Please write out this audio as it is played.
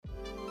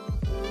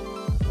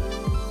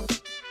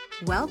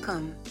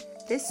Welcome.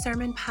 This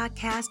sermon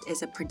podcast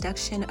is a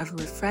production of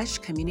Refresh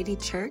Community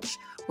Church,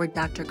 where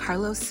Dr.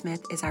 Carlos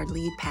Smith is our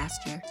lead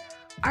pastor.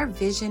 Our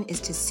vision is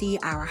to see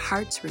our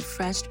hearts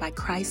refreshed by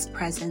Christ's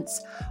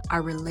presence,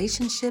 our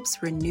relationships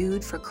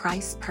renewed for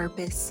Christ's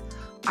purpose,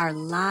 our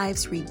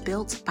lives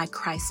rebuilt by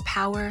Christ's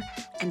power,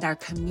 and our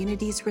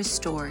communities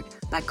restored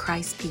by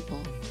Christ's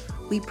people.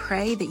 We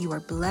pray that you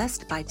are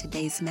blessed by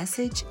today's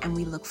message, and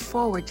we look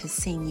forward to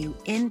seeing you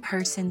in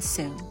person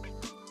soon.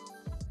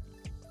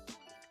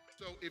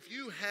 If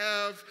you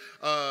have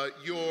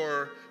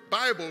your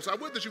Bibles, I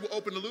would that you will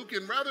open to Luke,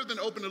 and rather than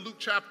open to Luke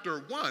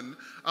chapter 1,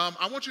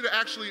 I want you to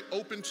actually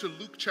open to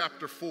Luke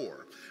chapter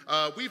 4.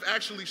 We've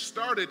actually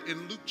started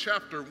in Luke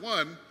chapter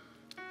 1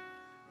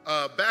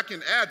 back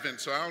in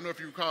Advent, so I don't know if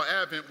you recall,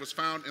 Advent was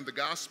found in the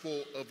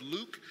Gospel of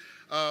Luke,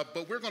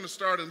 but we're going to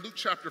start in Luke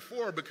chapter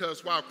 4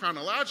 because while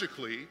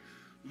chronologically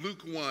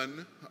Luke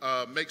 1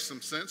 makes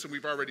some sense, and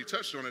we've already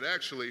touched on it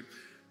actually,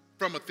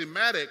 from a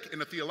thematic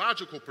and a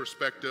theological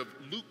perspective,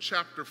 Luke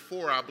chapter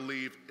 4, I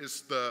believe,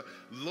 is the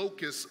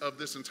locus of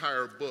this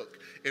entire book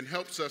and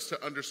helps us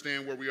to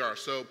understand where we are.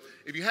 So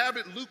if you have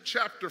it, Luke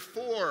chapter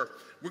 4,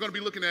 we're going to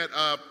be looking at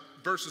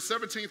verses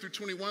 17 through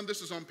 21. This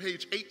is on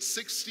page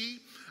 860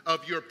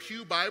 of your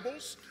pew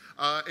Bibles.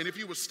 And if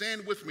you would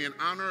stand with me in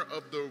honor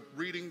of the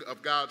reading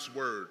of God's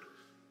word.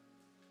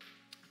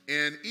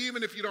 And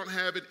even if you don't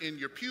have it in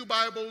your pew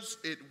Bibles,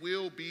 it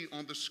will be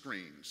on the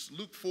screens.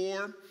 Luke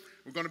 4.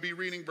 We're going to be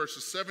reading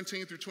verses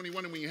 17 through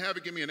 21, and when you have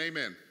it, give me an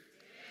amen.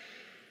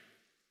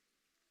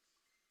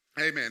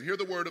 Amen. Hear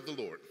the word of the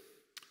Lord.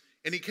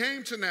 And he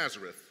came to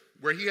Nazareth,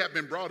 where he had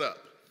been brought up.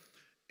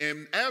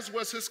 And as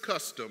was his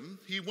custom,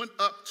 he went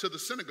up to the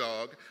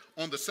synagogue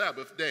on the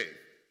Sabbath day.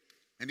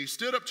 And he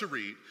stood up to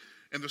read,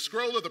 and the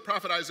scroll of the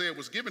prophet Isaiah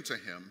was given to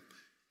him.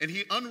 And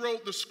he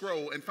unrolled the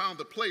scroll and found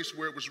the place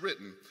where it was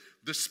written,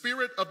 "The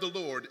Spirit of the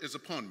Lord is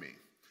upon me,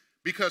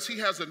 because he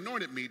has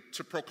anointed me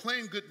to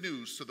proclaim good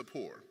news to the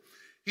poor.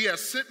 He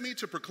has sent me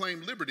to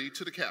proclaim liberty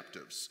to the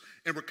captives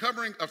and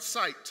recovering of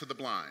sight to the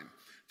blind,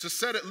 to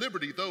set at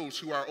liberty those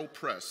who are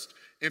oppressed,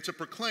 and to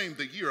proclaim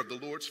the year of the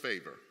Lord's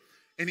favor."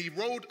 And he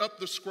rolled up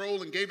the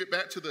scroll and gave it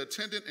back to the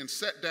attendant and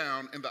sat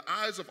down, and the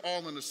eyes of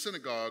all in the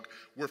synagogue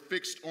were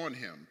fixed on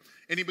him.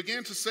 And he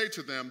began to say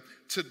to them,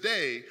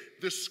 "Today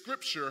this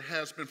scripture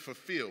has been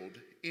fulfilled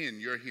in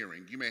your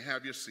hearing." You may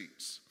have your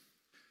seats.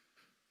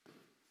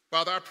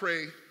 Father, I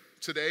pray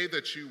today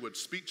that you would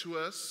speak to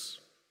us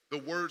the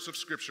words of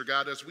Scripture,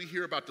 God, as we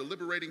hear about the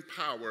liberating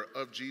power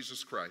of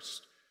Jesus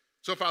Christ.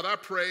 So, Father, I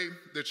pray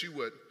that you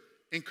would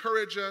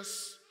encourage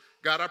us.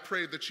 God, I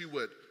pray that you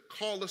would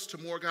call us to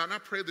more, God, and I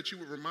pray that you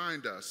would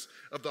remind us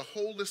of the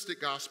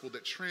holistic gospel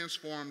that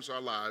transforms our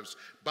lives,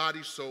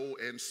 body, soul,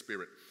 and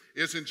spirit.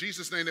 It's in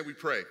Jesus' name that we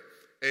pray.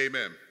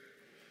 Amen.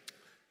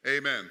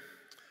 Amen.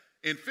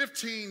 In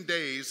 15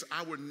 days,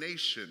 our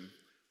nation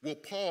will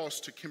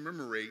pause to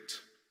commemorate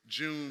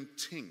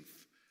Juneteenth.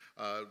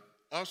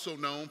 Also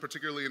known,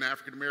 particularly in the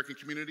African American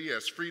community,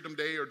 as Freedom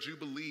Day or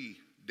Jubilee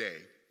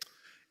Day.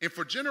 And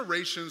for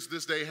generations,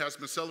 this day has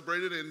been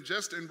celebrated, and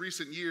just in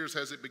recent years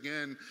has it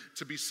begun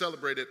to be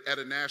celebrated at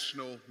a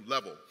national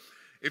level.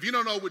 If you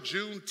don't know what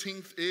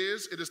Juneteenth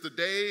is, it is the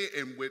day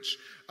in which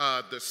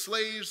the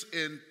slaves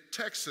in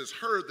Texas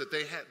heard that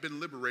they had been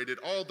liberated,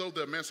 although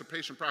the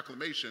Emancipation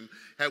Proclamation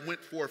had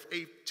went forth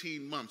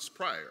 18 months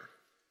prior.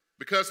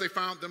 Because they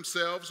found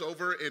themselves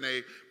over in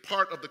a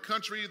part of the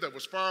country that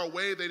was far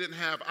away, they didn't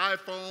have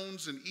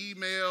iPhones and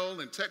email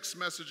and text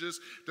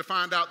messages to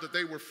find out that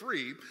they were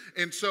free.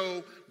 And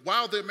so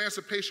while the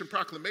Emancipation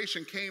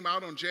Proclamation came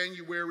out on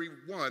January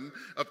 1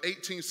 of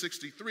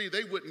 1863,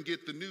 they wouldn't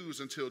get the news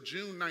until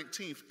June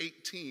 19th,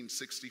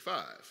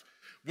 1865.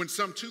 When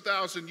some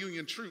 2,000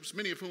 Union troops,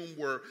 many of whom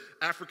were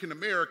African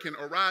American,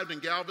 arrived in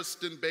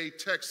Galveston Bay,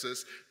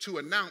 Texas, to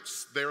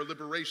announce their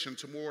liberation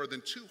to more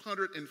than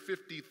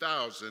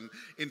 250,000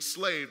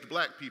 enslaved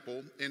black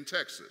people in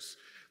Texas.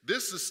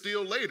 This is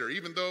still later,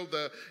 even though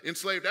the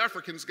enslaved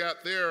Africans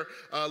got their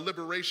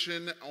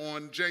liberation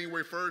on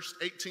January 1st,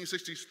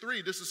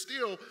 1863, this is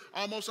still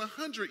almost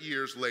 100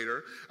 years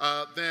later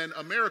than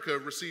America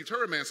received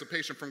her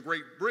emancipation from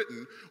Great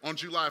Britain on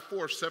July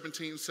 4th,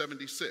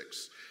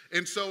 1776.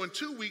 And so in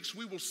 2 weeks,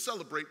 we will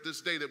celebrate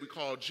this day that we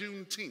call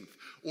Juneteenth,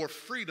 or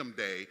Freedom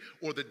Day,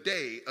 or the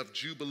Day of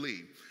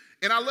Jubilee.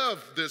 And I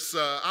love this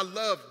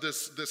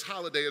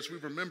holiday as we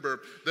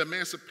remember the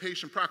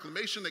Emancipation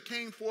Proclamation that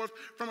came forth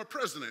from a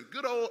president,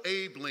 good old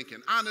Abe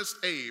Lincoln, honest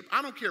Abe.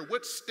 I don't care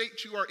what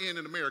state you are in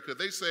America.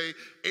 They say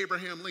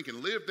Abraham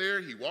Lincoln lived there,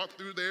 he walked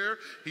through there,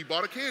 he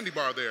bought a candy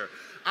bar there.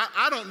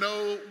 I don't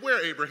know where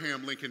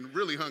Abraham Lincoln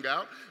really hung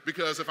out,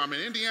 because if I'm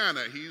in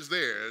Indiana, he's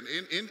there.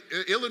 In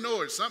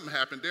Illinois, something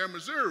happened there.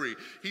 Missouri,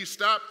 he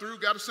stopped through,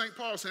 got a St.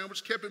 Paul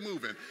sandwich, kept it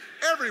moving.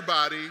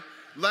 Everybody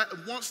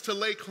wants to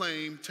lay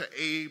claim to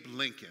Abe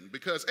Lincoln,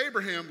 because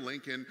Abraham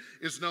Lincoln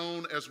is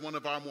known as one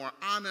of our more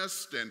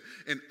honest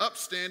and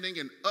upstanding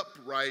and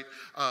upright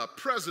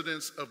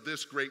presidents of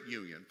this great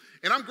union.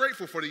 And I'm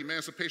grateful for the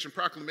Emancipation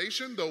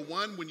Proclamation, though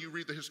one, when you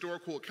read the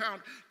historical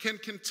account, can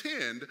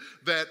contend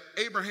that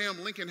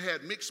Abraham Lincoln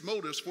had mixed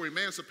motives for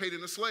emancipating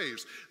the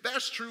slaves.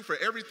 That's true for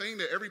everything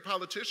that every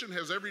politician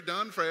has ever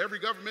done for every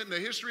government in the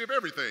history of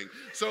everything.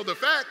 So the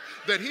fact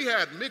that he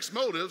had mixed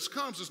motives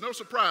comes as no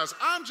surprise.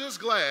 I'm just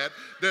glad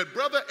that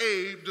Brother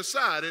Abe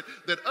decided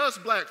that us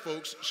black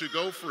folks should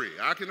go free.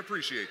 I can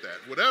appreciate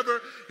that.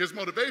 Whatever his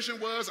motivation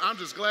was, I'm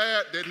just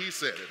glad that he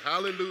said it.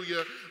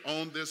 Hallelujah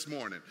on this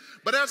morning.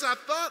 But as I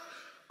thought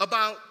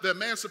about the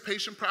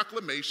Emancipation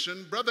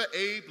Proclamation, Brother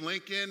Abe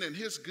Lincoln and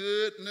his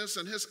goodness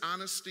and his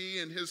honesty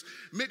and his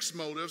mixed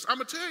motives, I'm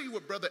going to tell you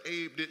what Brother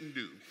Abe didn't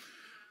do.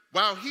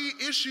 While he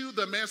issued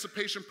the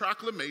Emancipation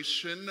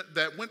Proclamation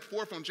that went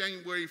forth on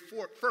January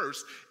 1st,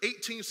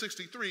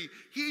 1863,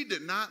 he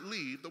did not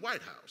leave the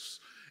White House.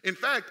 In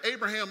fact,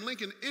 Abraham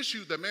Lincoln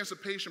issued the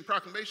Emancipation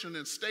Proclamation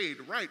and stayed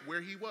right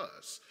where he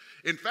was.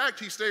 In fact,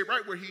 he stayed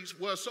right where he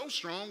was so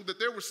strong that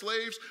there were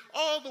slaves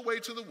all the way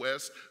to the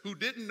west who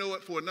didn't know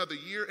it for another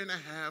year and a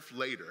half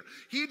later.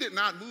 He did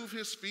not move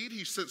his feet.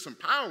 He sent some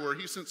power.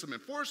 He sent some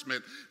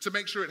enforcement to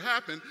make sure it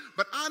happened.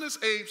 But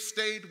Honest Abe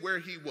stayed where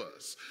he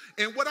was.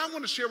 And what I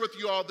want to share with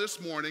you all this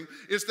morning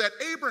is that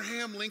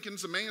Abraham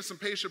Lincoln's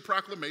Emancipation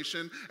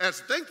Proclamation, as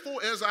thankful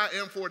as I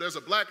am for it as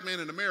a black man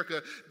in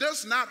America,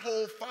 does not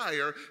hold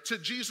fire to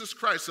Jesus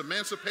Christ's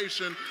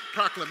Emancipation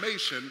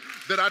Proclamation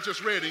that I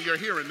just read in your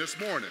hearing this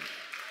morning.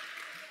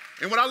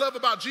 And what I love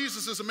about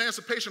Jesus'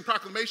 Emancipation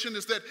Proclamation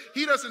is that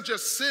he doesn't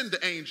just send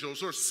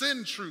angels or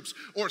send troops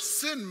or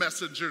send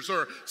messengers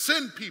or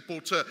send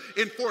people to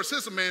enforce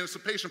his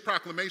Emancipation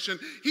Proclamation.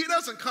 He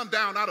doesn't come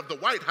down out of the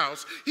White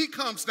House. He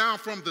comes down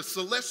from the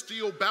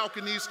celestial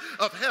balconies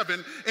of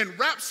heaven and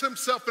wraps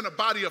himself in a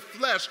body of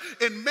flesh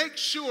and makes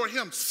sure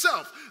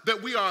himself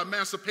that we are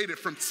emancipated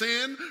from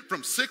sin,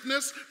 from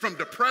sickness, from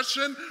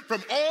depression,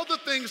 from all the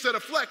things that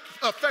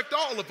affect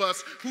all of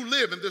us who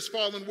live in this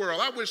fallen world.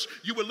 I wish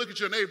you would look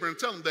at your neighbor and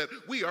tell them that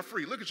we are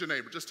free. Look at your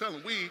neighbor. Just tell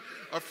them we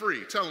are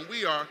free. Tell them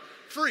we are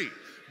free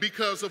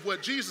because of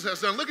what Jesus has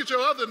done. Look at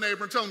your other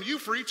neighbor and tell them you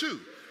free too.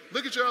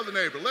 Look at your other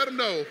neighbor. Let them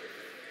know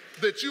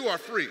that you are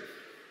free.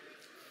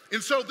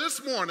 And so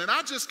this morning,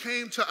 I just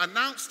came to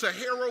announce, to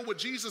herald what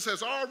Jesus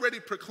has already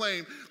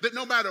proclaimed, that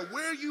no matter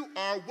where you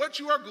are, what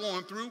you are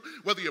going through,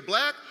 whether you're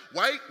black,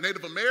 white,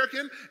 Native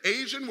American,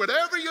 Asian,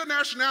 whatever your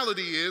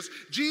nationality is,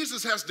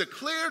 Jesus has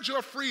declared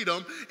your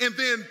freedom and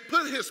then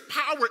put his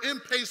power in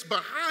place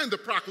behind the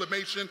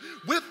proclamation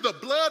with the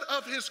blood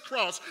of his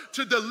cross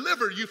to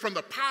deliver you from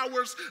the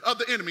powers of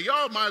the enemy.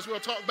 Y'all might as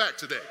well talk back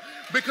today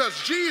because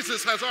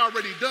Jesus has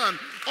already done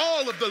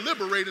all of the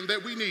liberating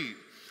that we need.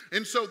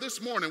 And so this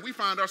morning, we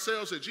find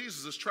ourselves at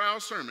Jesus' trial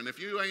sermon. If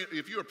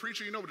you're a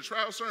preacher, you know what a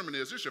trial sermon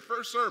is. It's your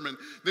first sermon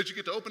that you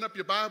get to open up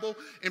your Bible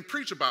and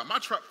preach about. My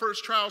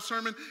first trial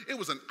sermon, it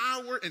was an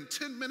hour and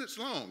 10 minutes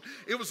long.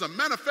 It was a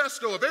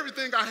manifesto of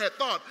everything I had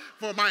thought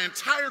for my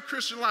entire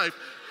Christian life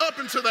up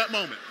until that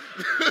moment.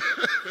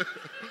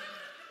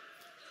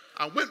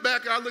 I went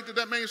back and I looked at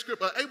that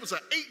manuscript. It was an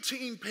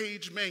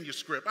 18-page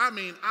manuscript. I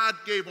mean, I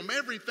gave them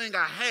everything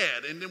I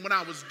had. And then when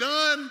I was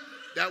done,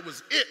 that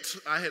was it.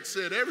 I had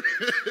said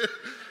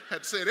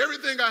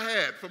everything I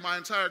had for my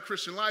entire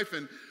Christian life.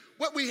 And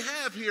what we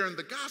have here in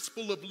the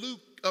Gospel of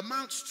Luke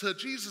amounts to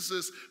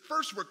Jesus'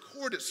 first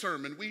recorded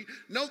sermon. We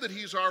know that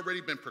he's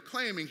already been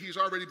proclaiming, he's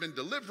already been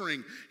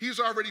delivering, he's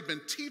already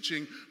been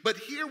teaching, but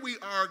here we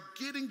are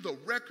getting the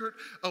record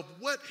of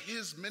what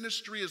his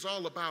ministry is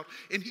all about.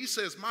 And he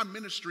says, my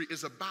ministry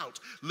is about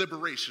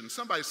liberation.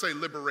 Somebody say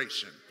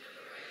liberation.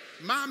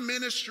 My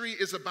ministry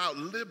is about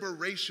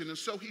liberation. And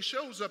so he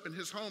shows up in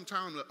his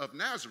hometown of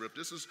Nazareth.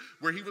 This is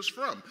where he was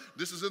from.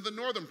 This is in the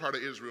northern part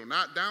of Israel,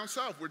 not down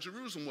south where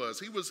Jerusalem was.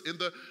 He was in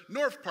the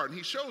north part. And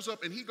he shows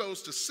up and he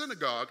goes to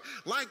synagogue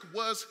like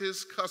was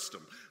his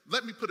custom.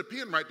 Let me put a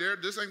pin right there.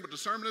 This ain't what the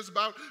sermon is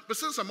about. But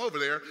since I'm over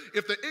there,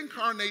 if the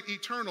incarnate,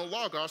 eternal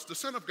Logos, the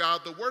Son of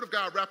God, the Word of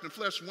God wrapped in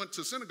flesh, went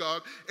to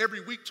synagogue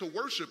every week to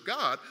worship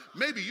God,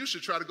 maybe you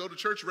should try to go to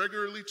church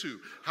regularly too.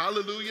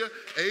 Hallelujah.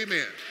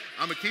 Amen.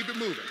 I'm going to keep it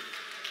moving.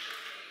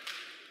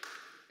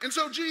 And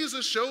so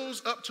Jesus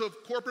shows up to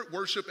corporate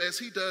worship as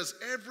he does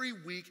every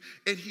week,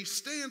 and he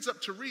stands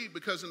up to read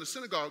because in the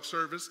synagogue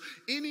service,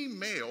 any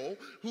male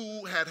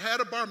who had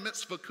a bar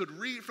mitzvah could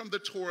read from the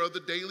Torah, the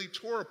daily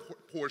Torah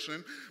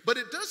portion, but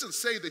it doesn't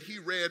say that he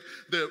read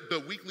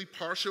the weekly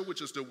parsha,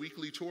 which is the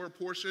weekly Torah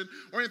portion,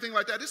 or anything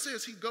like that. It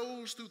says he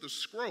goes through the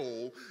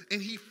scroll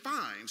and he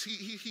finds,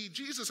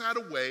 Jesus had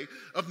a way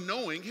of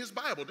knowing his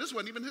Bible. This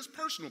wasn't even his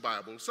personal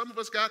Bible. Some of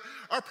us got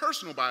our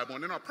personal Bible,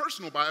 and in our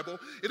personal Bible,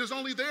 it is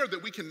only there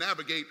that we can can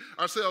navigate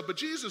ourselves. But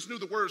Jesus knew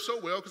the word so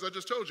well, because I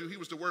just told you he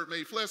was the word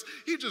made flesh.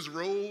 He just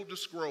rolled the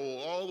scroll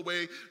all the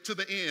way to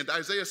the end,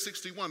 Isaiah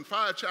 61,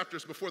 5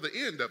 chapters before the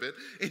end of it,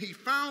 and he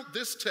found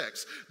this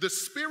text: the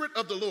Spirit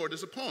of the Lord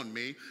is upon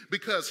me,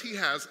 because he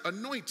has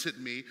anointed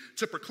me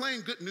to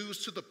proclaim good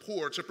news to the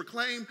poor, to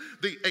proclaim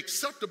the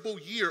acceptable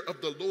year of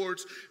the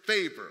Lord's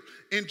favor.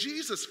 And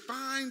Jesus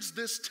finds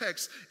this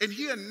text and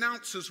he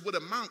announces what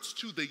amounts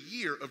to the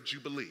year of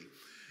Jubilee.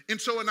 And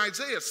so in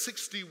Isaiah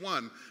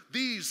 61,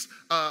 these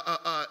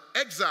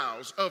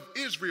exiles of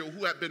Israel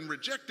who had been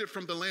rejected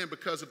from the land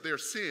because of their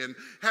sin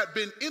had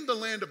been in the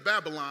land of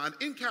Babylon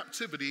in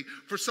captivity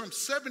for some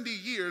 70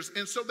 years.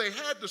 And so they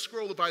had the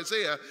scroll of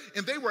Isaiah,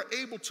 and they were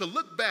able to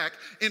look back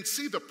and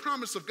see the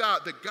promise of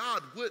God, that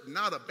God would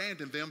not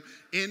abandon them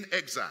in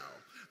exile.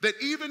 That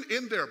even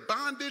in their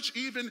bondage,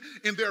 even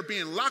in their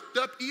being locked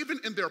up, even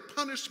in their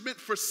punishment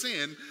for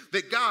sin,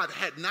 that God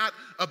had not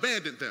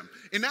abandoned them.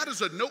 And that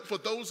is a note for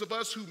those of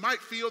us who might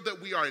feel that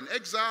we are in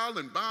exile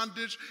and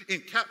bondage, in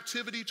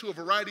captivity to a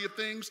variety of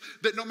things,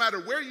 that no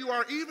matter where you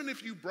are, even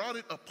if you brought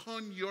it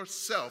upon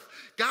yourself,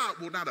 God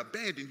will not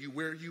abandon you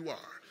where you are.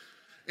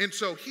 And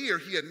so here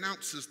he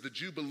announces the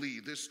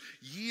Jubilee, this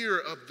year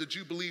of the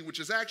Jubilee,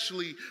 which is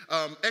actually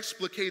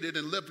explicated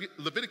in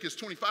Leviticus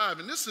 25.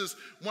 And this is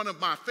one of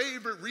my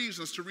favorite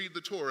reasons to read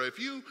the Torah. If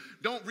you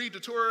don't read the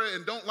Torah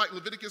and don't like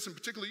Leviticus in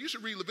particular, you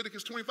should read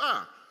Leviticus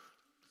 25.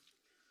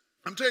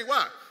 I'm telling you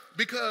why.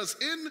 Because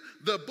in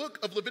the book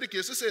of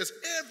Leviticus, it says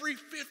every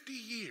 50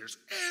 years,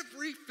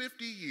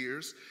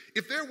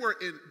 if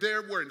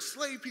there were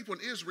enslaved people in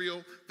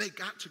Israel, they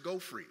got to go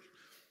free.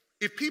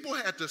 If people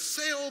had to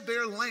sell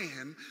their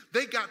land,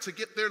 they got to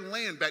get their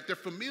land back, their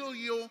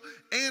familial,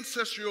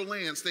 ancestral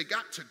lands. They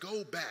got to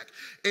go back.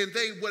 And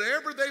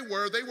whatever they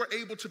were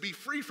able to be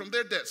free from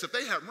their debts. If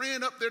they had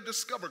ran up their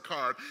Discover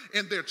card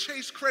and their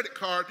Chase credit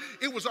card,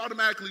 it was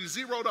automatically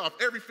zeroed off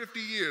every 50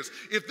 years.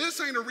 If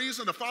this ain't a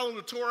reason to follow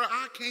the Torah,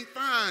 I can't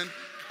find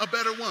a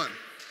better one.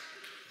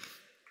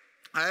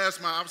 I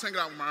was hanging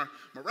out with my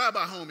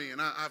rabbi homie,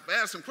 and I've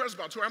asked him questions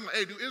about Torah. I'm like,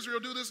 hey, do Israel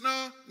do this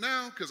now?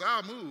 Because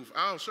I'll move.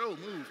 I'll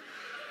move.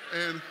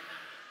 And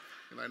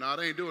he's like, no,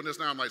 they ain't doing this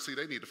now. I'm like, see,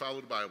 they need to follow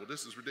the Bible.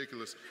 This is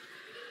ridiculous.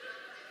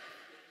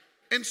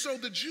 And so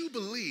the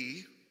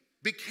Jubilee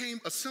became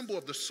a symbol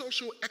of the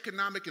social,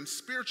 economic, and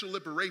spiritual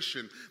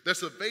liberation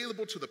that's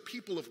available to the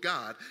people of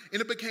God.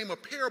 And it became a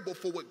parable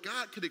for what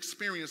God could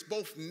experience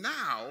both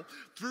now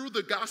through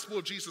the gospel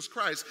of Jesus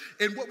Christ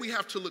and what we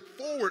have to look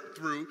forward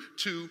through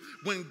to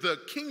when the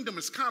kingdom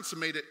is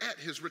consummated at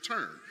his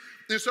return.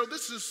 And so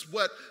this is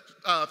what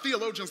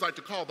theologians like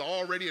to call the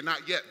already and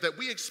not yet, that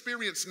we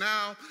experience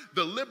now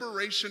the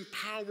liberation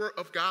power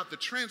of God, the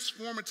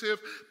transformative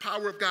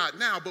power of God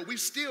now, but we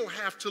still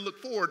have to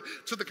look forward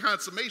to the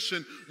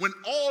consummation when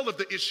all of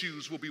the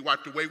issues will be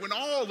wiped away, when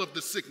all of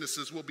the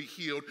sicknesses will be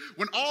healed,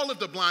 when all of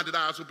the blinded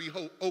eyes will be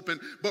open.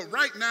 But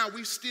right now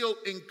we still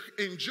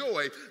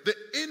enjoy the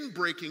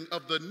inbreaking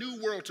of the new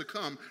world to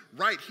come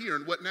right here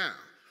and what now.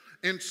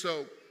 And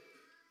so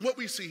what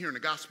we see here in the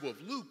Gospel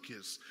of Luke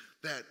is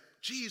that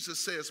Jesus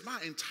says, my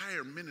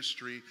entire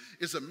ministry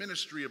is a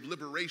ministry of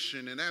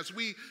liberation. And as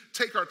we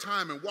take our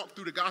time and walk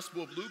through the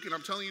Gospel of Luke, and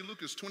I'm telling you,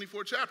 Luke is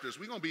 24 chapters.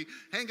 We're going to be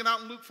hanging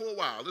out in Luke for a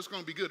while. It's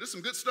going to be good. There's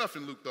some good stuff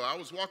in Luke, though. I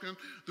was walking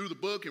through the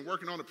book and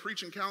working on a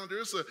preaching calendar.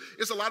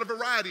 It's a lot of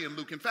variety in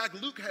Luke. In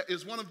fact, Luke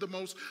is one of the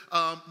most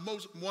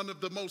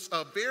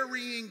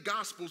varying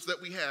Gospels that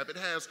we have. It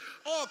has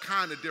all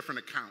kind of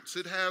different accounts.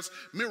 It has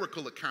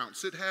miracle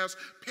accounts. It has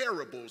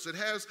parables. It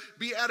has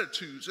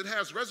beatitudes. It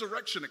has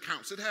resurrection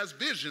accounts. It has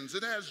visions.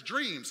 It has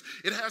dreams.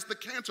 It has the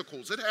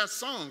canticles. It has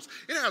songs.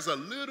 It has a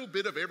little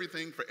bit of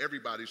everything for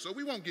everybody. So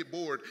we won't get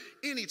bored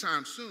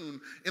anytime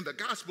soon in the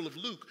Gospel of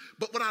Luke.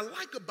 But what I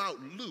like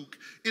about Luke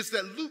is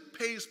that Luke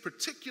pays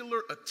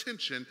particular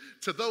attention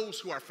to those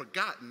who are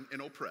forgotten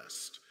and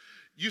oppressed.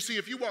 You see,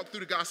 if you walk through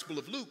the Gospel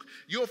of Luke,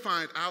 you'll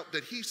find out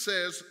that he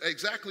says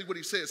exactly what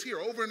he says here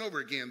over and over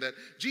again, that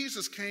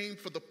Jesus came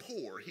for the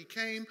poor. He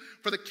came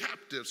for the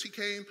captives. He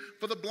came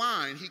for the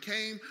blind. He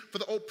came for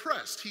the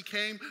oppressed. He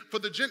came for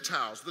the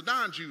Gentiles, the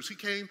non-Jews. He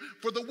came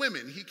for the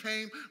women. He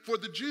came for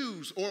the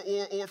Jews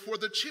or for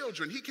the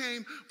children. He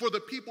came for the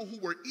people who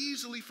were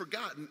easily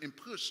forgotten and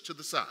pushed to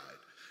the side.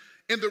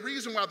 And the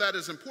reason why that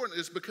is important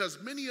is because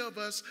many of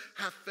us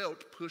have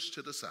felt pushed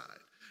to the side.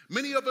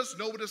 Many of us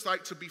know what it's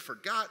like to be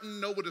forgotten,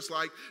 know what it's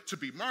like to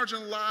be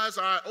marginalized.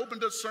 I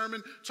opened a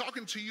sermon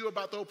talking to you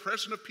about the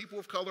oppression of people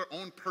of color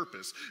on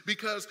purpose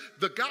because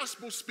the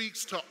gospel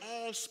speaks to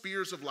all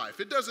spheres of life.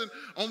 It doesn't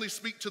only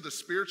speak to the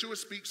spiritual, it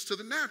speaks to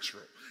the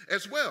natural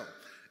as well.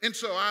 And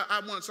so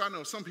I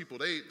know some people,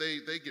 they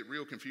get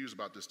real confused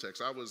about this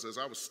text. As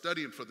I was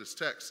studying for this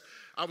text,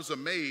 I was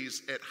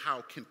amazed at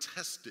how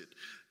contested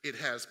it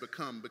has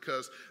become,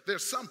 because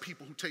there's some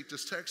people who take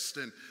this text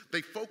and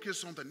they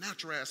focus on the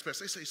natural aspects.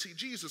 They say, see,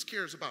 Jesus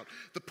cares about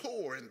the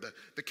poor and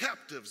the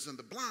captives and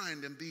the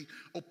blind and the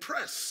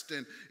oppressed.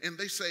 And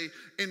they say,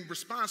 in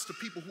response to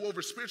people who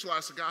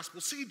over-spiritualize the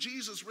gospel, see,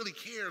 Jesus really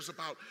cares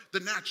about the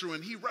natural.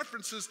 And he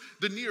references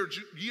the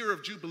year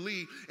of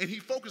Jubilee, and he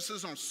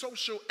focuses on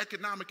social,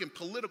 economic, and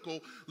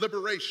political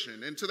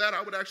liberation. And to that,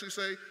 I would actually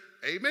say,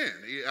 amen.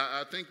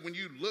 I think when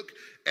you look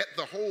at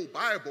the whole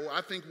Bible,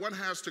 I think one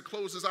has to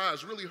close his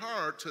eyes really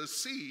hard to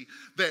see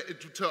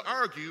that, to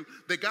argue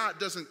that God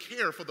doesn't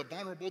care for the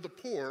vulnerable, the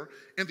poor,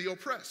 and the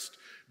oppressed.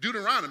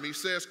 Deuteronomy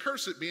says,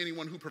 cursed be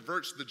anyone who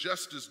perverts the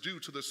justice due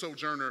to the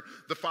sojourner,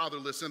 the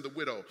fatherless, and the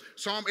widow.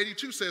 Psalm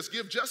 82 says,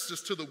 give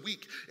justice to the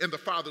weak and the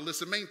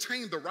fatherless, and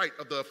maintain the right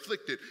of the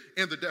afflicted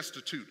and the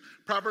destitute.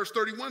 Proverbs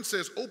 31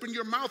 says, open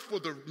your mouth for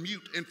the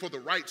mute and for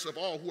the rights of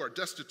all who are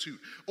destitute.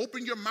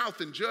 Open your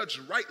mouth and judge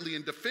rightly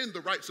and defend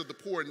the rights of the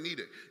poor and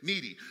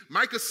needy.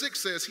 Micah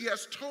 6 says, he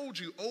has told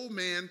you, O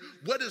man,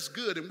 what is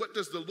good and what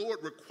does the Lord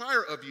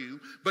require of you,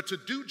 but to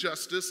do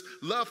justice,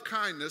 love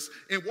kindness,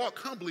 and walk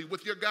humbly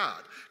with your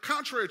God.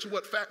 Contrary to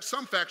what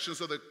some factions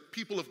of the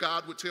people of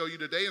God would tell you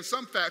today, and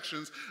some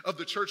factions of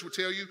the church would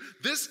tell you,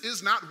 this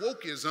is not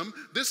wokeism,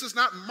 this is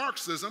not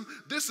Marxism,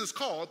 this is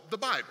called the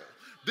Bible.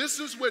 This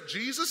is what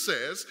Jesus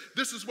says,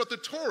 this is what the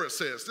Torah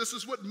says, this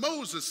is what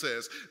Moses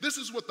says, this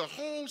is what the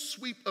whole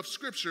sweep of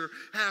Scripture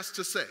has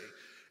to say.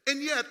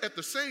 And yet, at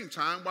the same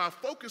time, while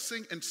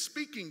focusing and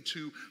speaking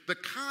to the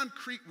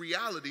concrete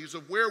realities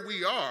of where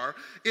we are,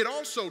 it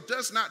also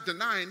does not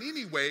deny in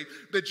any way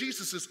that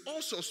Jesus is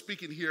also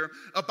speaking here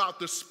about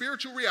the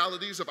spiritual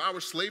realities of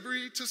our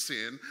slavery to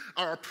sin,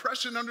 our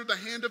oppression under the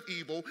hand of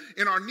evil,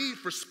 and our need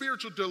for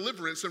spiritual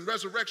deliverance and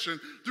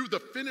resurrection through the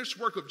finished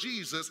work of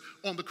Jesus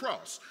on the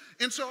cross.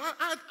 And so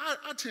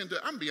I tend to,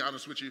 I'm going to be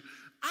honest with you,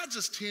 I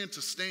just tend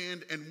to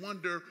stand and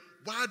wonder,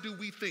 why do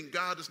we think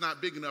God is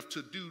not big enough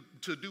to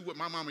do what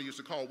my mama used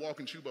to call walk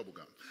and chew bubble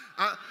gum?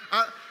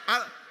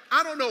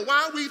 I don't know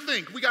why we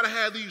think we got to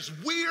have these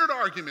weird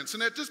arguments,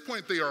 and at this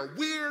point they are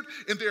weird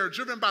and they are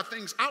driven by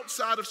things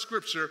outside of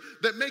Scripture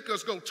that make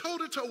us go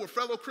toe-to-toe with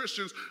fellow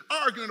Christians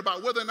arguing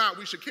about whether or not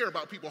we should care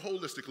about people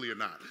holistically or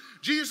not.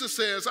 Jesus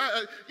says,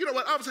 you know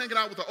what, I was hanging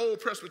out with an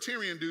old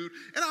Presbyterian dude,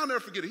 and I'll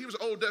never forget it. He was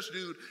an old Dutch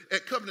dude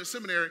at Covenant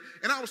Seminary,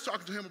 and I was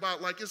talking to him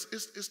about, like, is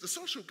the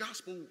social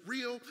gospel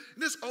real? And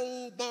this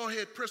old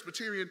bald-head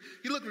Presbyterian,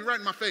 he looked me right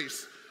in my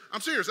face. I'm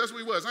serious, that's what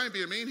he was. I ain't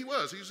being mean, he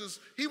was.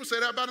 He would say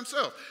that about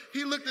himself.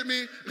 He looked at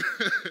me.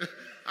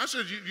 I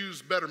should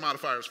use better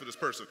modifiers for this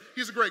person.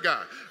 He's a great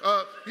guy.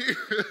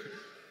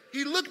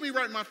 He looked me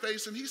right in my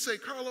face and he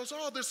said, Carlos,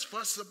 all this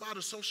fuss about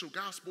a social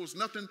gospel is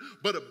nothing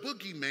but a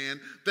boogeyman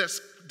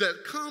that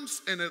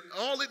comes and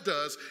all it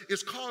does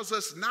is cause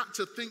us not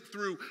to think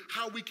through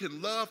how we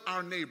can love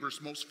our neighbors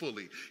most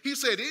fully. He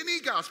said, any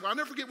gospel, I'll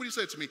never forget what he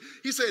said to me.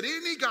 He said,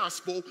 any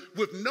gospel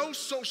with no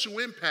social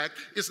impact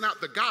is not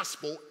the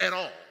gospel at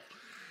all.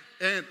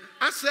 And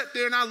I sat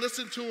there and I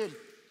listened to him.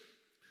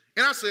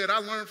 And I said, I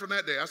learned from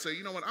that day. I said,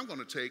 you know what, I'm going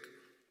to take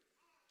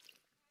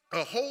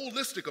a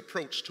holistic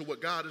approach to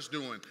what God is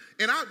doing.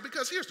 And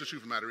because here's the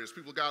truth of the matter is,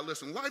 people of God,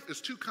 listen, life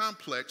is too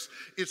complex,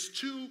 it's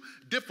too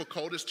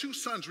difficult, it's too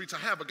sundry to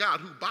have a God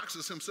who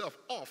boxes himself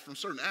off from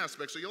certain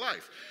aspects of your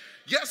life.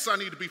 Yes, I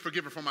need to be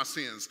forgiven for my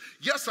sins.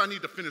 Yes, I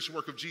need to finish the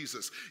work of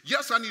Jesus.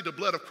 Yes, I need the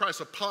blood of Christ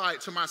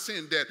applied to my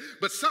sin debt.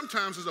 But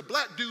sometimes as a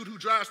black dude who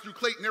drives through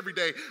Clayton every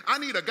day, I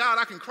need a God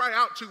I can cry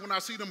out to when I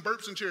see them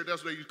burps and cherries.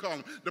 That's what you call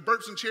them, the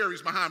burps and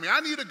cherries behind me. I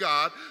need a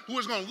God who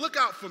is going to look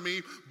out for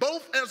me,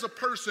 both as a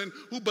person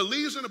who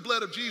believes in the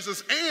blood of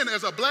Jesus and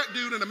as a black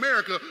dude in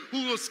America who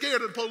is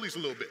scared of the police a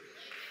little bit.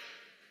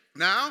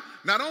 Now,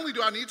 not only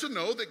do I need to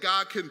know that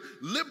God can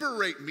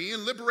liberate me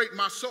and liberate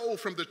my soul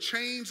from the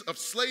chains of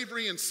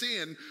slavery and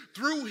sin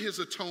through his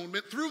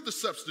atonement, through the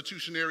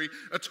substitutionary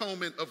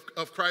atonement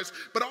of Christ,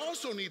 but I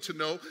also need to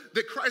know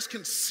that Christ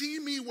can see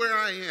me where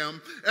I am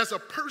as a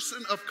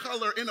person of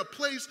color in a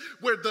place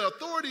where the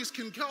authorities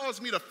can cause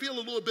me to feel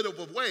a little bit of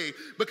a way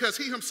because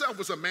he himself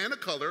was a man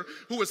of color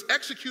who was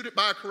executed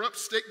by a corrupt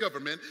state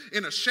government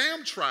in a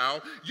sham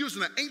trial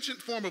using an ancient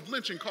form of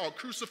lynching called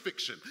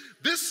crucifixion.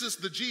 This is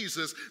the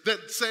Jesus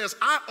that says,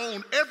 I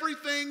own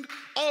everything,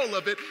 all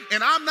of it,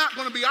 and I'm not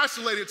going to be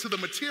isolated to the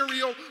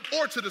material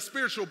or to the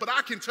spiritual, but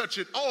I can touch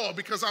it all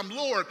because I'm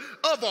Lord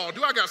of all.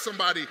 Do I got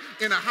somebody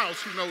in a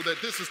house who know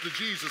that this is the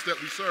Jesus that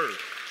we serve?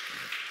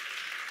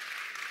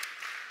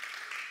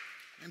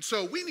 And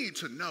so we need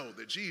to know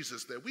that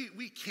Jesus, that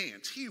we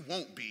can't, he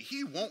won't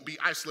be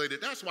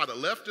isolated. That's why the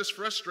left is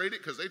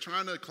frustrated because they're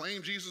trying to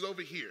claim Jesus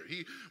over here.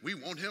 We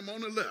want him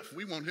on the left.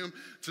 We want him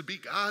to be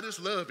God is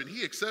love and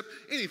he accept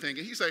anything.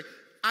 And he say,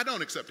 I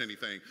don't accept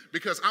anything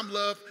because I'm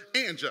love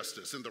and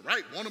justice, and the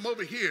right want them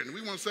over here, and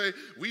we want to say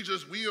we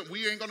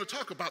ain't going to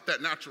talk about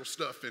that natural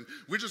stuff, and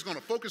we're just going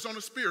to focus on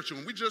the spiritual,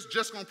 and we just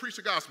going to preach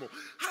the gospel.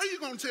 How are you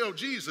going to tell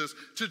Jesus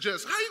how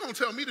are you going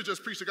to tell me to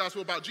just preach the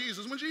gospel about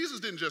Jesus when Jesus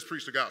didn't just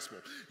preach the gospel?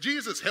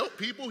 Jesus helped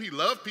people, he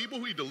loved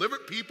people, he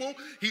delivered people,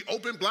 he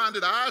opened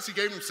blinded eyes, he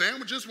gave them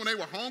sandwiches when they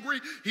were hungry,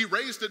 he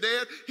raised the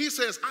dead. He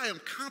says, I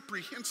am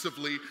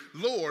comprehensively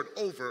Lord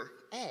over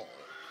all.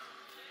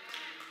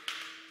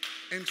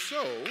 And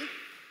so,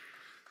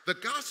 the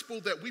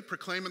gospel that we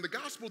proclaim and the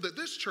gospel that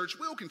this church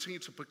will continue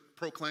to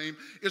proclaim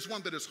is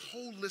one that is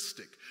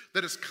holistic,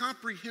 that is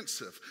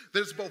comprehensive,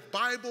 that is both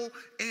Bible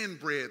and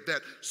bread,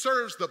 that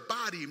serves the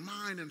body,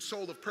 mind, and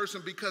soul of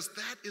person, because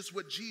that is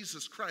what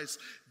Jesus Christ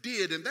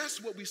did. And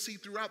that's what we see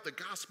throughout the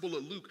Gospel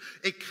of Luke,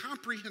 a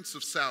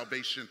comprehensive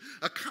salvation,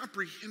 a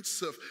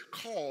comprehensive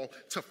call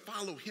to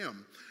follow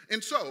him.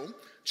 And so,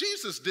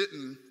 Jesus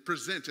didn't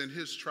present in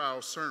his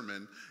trial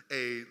sermon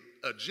a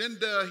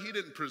agenda. He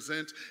didn't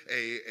present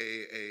a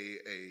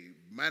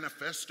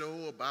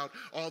manifesto about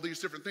all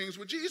these different things.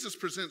 What Jesus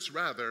presents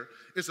rather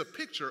is a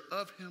picture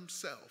of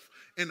himself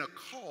and a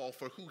call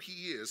for who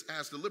he is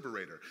as the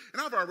liberator.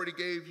 And I've already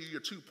gave you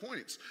your 2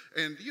 points.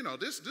 And you know,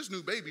 this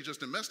new baby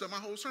just messed up my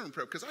whole sermon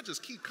prep because I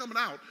just keep coming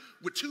out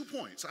with 2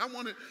 points. I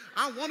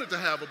wanted to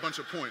have a bunch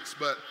of points,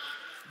 but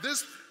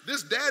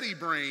this daddy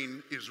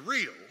brain is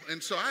real.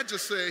 And so I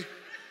just say,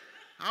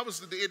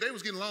 they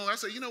was getting long. I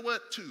said, you know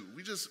what, 2.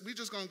 We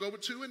just gonna go with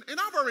 2. And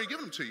I've already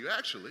given them to you,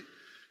 actually.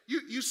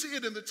 You see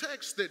it in the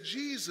text that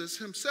Jesus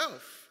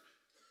himself,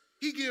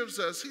 he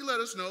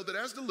let us know that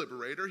as the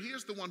liberator, he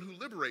is the one who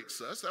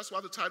liberates us. That's why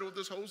the title of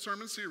this whole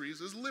sermon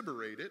series is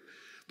Liberated.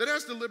 That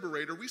as the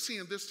liberator, we see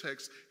in this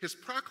text his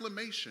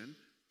proclamation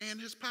and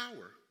his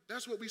power.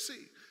 That's what we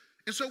see.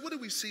 And so what do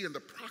we see in the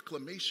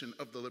proclamation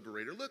of the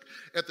liberator? Look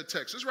at the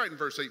text. It's right in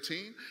verse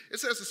 18. It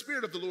says, the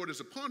Spirit of the Lord is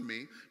upon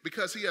me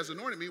because he has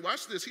anointed me.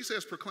 Watch this. He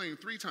says proclaim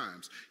 3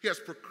 times. He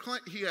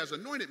has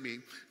anointed me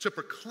to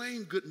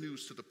proclaim good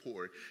news to the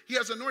poor. He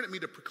has anointed me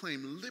to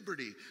proclaim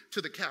liberty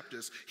to the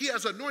captives. He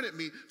has anointed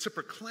me to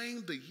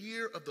proclaim the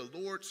year of the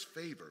Lord's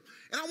favor.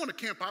 And I want to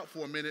camp out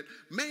for a minute,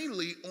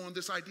 mainly on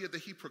this idea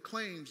that he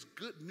proclaims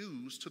good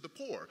news to the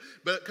poor.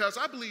 Because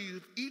I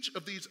believe each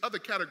of these other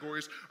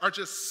categories are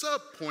just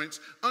subpoints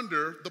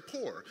under the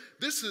poor.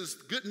 This is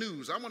good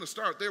news. I want to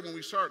start there when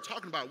we start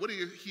talking about what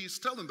he's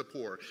telling the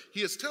poor.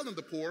 He is telling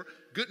the poor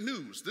good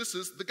news. This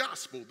is the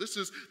gospel. This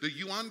is the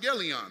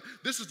euangelion.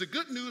 This is the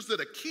good news that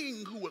a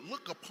king who would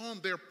look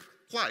upon their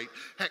plight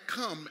had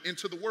come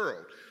into the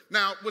world.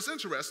 Now, what's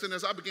interesting,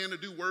 as I began to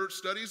do word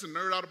studies and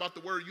nerd out about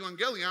the word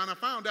euangelion, I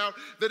found out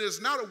that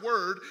it's not a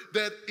word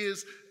that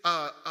is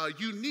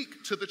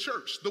unique to the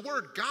church. The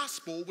word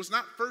gospel was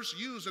not first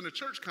used in a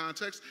church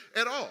context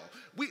at all.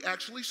 We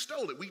actually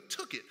stole it. We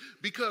took it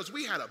because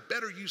we had a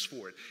better use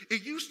for it.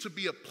 It used to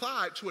be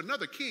applied to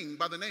another king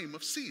by the name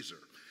of Caesar.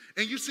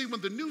 And you see,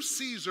 when the new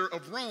Caesar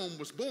of Rome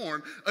was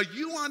born, a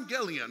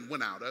euangelion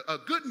went out, a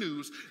good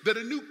news that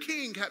a new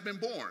king had been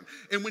born.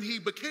 And when he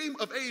became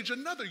of age,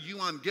 another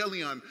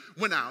euangelion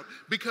went out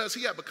because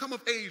he had become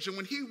of age. And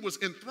when he was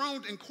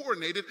enthroned and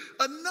coronated,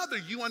 another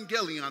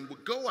euangelion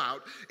would go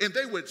out and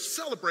they would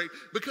celebrate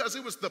because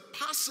it was the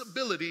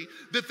possibility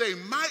that they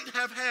might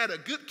have had a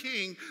good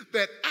king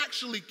that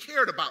actually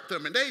cared about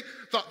them. And they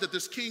thought that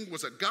this king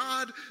was a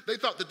god. They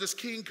thought that this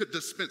king could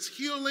dispense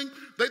healing.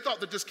 They thought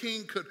that this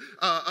king could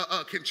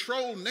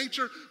control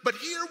nature. But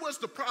here was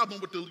the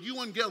problem with the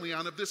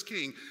euangelion of this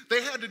king.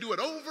 They had to do it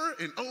over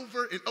and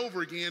over and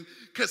over again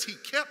because he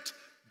kept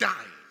dying.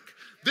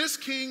 This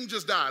king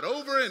just died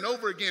over and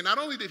over again. Not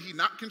only did he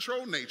not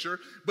control nature,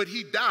 but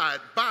he died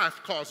by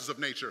causes of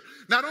nature.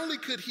 Not only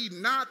could he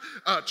not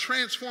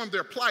transform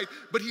their plight,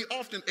 but he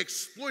often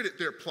exploited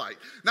their plight.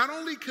 Not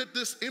only could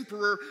this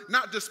emperor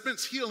not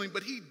dispense healing,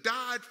 but he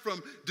died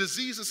from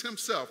diseases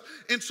himself.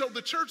 And so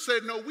the church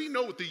said, no, we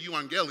know what the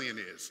euangelion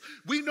is.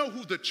 We know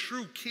who the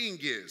true king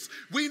is.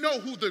 We know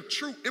who the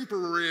true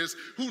emperor is,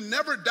 who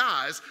never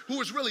dies, who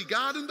is really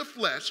God in the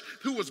flesh,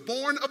 who was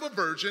born of a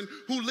virgin,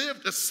 who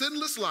lived a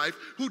sinless life,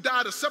 who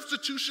died a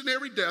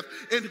substitutionary death,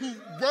 and who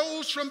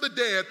rose from the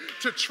dead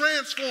to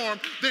transform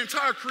the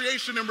entire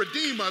creation and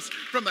redeem us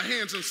from the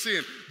hands of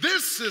sin.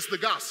 This is the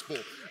gospel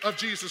of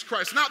Jesus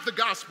Christ, not the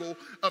gospel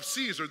of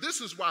Caesar.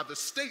 This is why the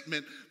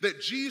statement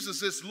that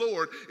Jesus is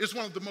Lord is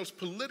one of the most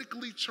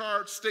politically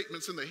charged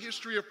statements in the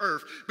history of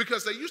earth,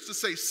 because they used to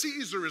say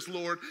Caesar is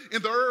Lord,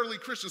 and the early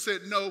Christians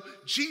said, no,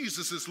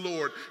 Jesus is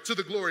Lord, to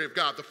the glory of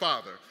God the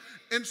Father.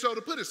 And so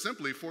to put it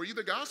simply for you,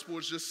 the gospel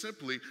is just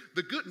simply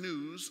the good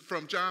news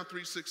from John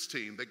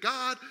 3:16, that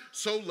God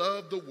so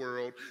loved the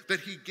world that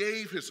he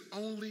gave his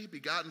only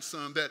begotten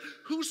son, that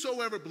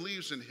whosoever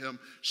believes in him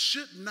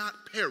should not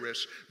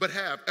perish but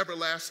have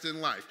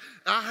everlasting life.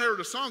 I heard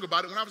a song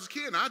about it when I was a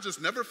kid, and I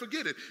just never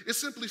forget it. It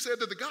simply said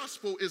that the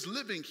gospel is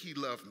living, he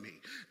loved me.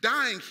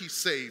 Dying, he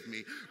saved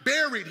me.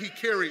 Buried, he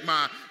carried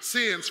my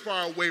sins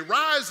far away.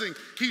 Rising,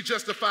 he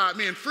justified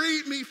me and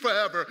freed me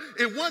forever.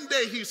 And one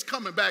day he's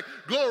coming back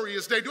glorious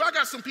this day? Do I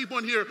got some people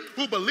in here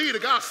who believe the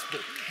gospel?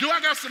 Do I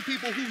got some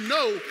people who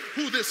know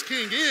who this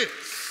king is?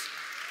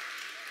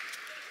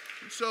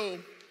 And so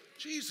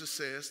Jesus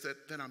says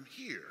that I'm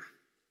here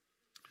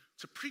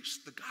to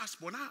preach the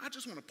gospel. And I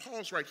just want to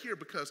pause right here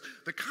because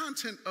the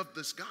content of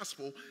this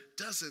gospel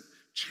doesn't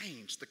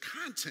change. The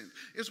content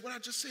is what I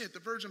just said: the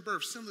virgin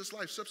birth, sinless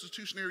life,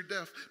 substitutionary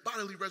death,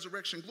 bodily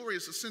resurrection,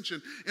 glorious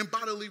ascension, and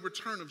bodily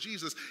return of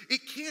Jesus.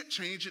 It can't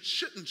change. It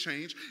shouldn't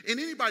change. And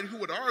anybody who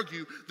would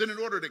argue that in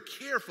order to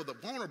care for the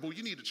vulnerable,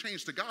 you need to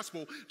change the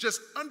gospel, just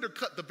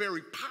undercut the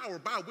very power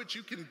by which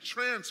you can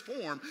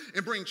transform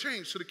and bring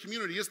change to the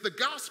community. It's the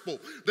gospel.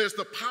 There's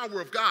the power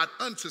of God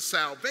unto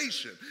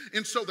salvation.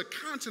 And so the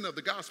content of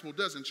the gospel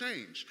doesn't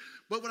change.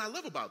 But what I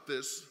love about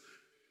this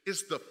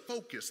is the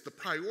focus, the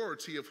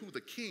priority of who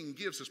the king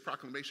gives his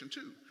proclamation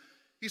to.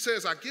 He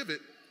says, I give it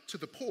to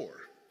the poor.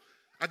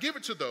 I give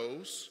it to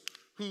those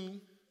who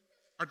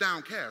are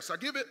downcast. I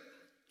give it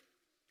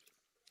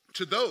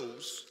to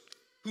those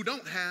who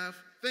don't have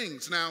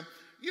things. Now,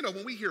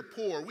 when we hear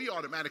poor, we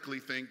automatically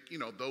think,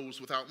 those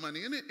without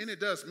money. And it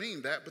does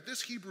mean that, but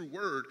this Hebrew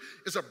word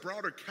is a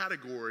broader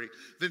category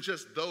than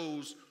just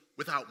those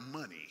without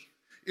money.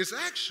 It's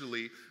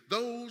actually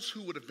those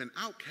who would have been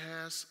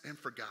outcasts and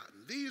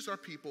forgotten. These are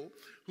people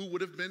who would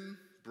have been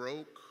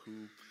broke,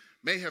 who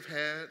may have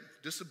had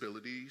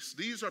disabilities.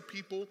 These are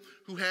people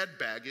who had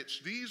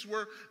baggage. These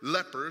were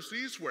lepers.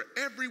 These were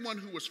everyone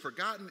who was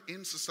forgotten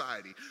in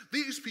society.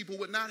 These people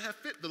would not have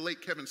fit the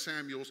late Kevin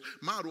Samuel's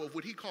model of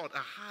what he called a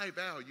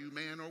high-value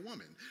man or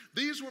woman.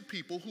 These were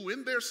people who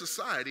in their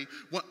society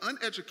were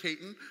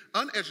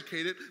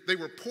uneducated. They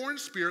were poor in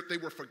spirit. They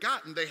were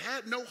forgotten. They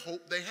had no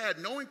hope. They had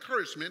no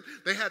encouragement.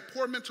 They had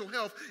poor mental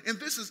health. And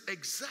this is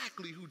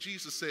exactly who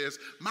Jesus says,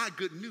 my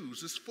good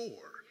news is for.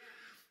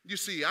 You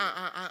see,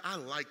 I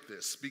like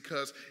this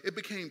because it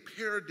became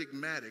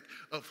paradigmatic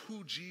of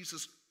who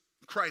Jesus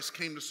Christ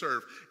came to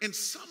serve. And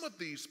some of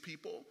these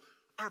people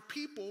are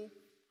people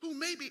who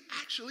maybe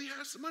actually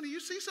has some money. You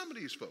see some of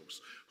these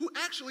folks who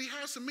actually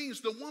has some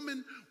means. The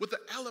woman with the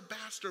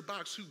alabaster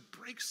box who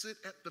breaks it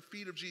at the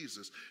feet of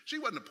Jesus. She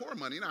wasn't a poor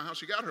money. Now, how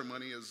she got her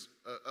money is,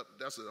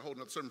 that's a whole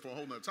nother sermon for a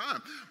whole nother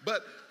time.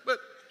 But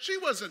she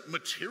wasn't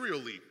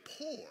materially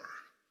poor.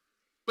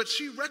 But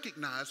she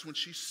recognized when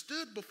she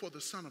stood before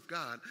the Son of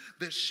God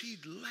that she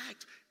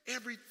lacked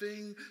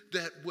everything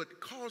that would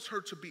cause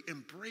her to be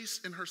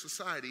embraced in her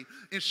society.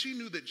 And she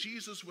knew that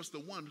Jesus was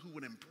the one who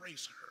would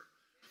embrace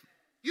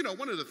her.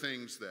 One of the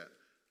things that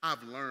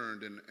I've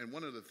learned and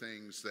one of the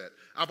things that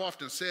I've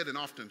often said and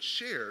often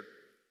shared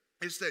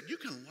is that you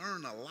can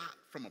learn a lot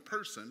from a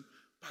person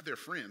by their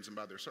friends and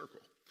by their circle.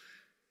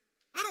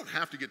 I don't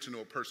have to get to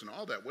know a person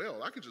all that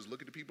well. I can just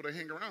look at the people they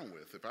hang around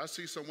with. If I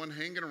see someone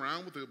hanging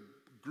around with a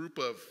group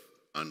of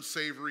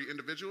unsavory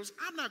individuals,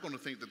 I'm not going to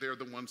think that they're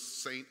the one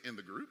saint in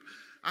the group.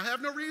 I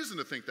have no reason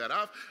to think that.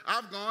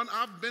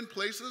 I've been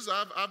places,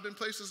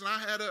 and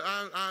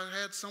I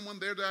had someone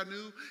there that I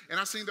knew, and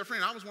I seen their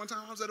friend. I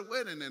was at a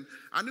wedding, and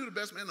I knew the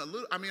best man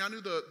I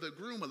knew the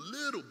groom a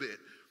little bit,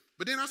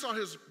 but then I saw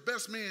his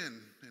best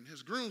man and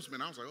his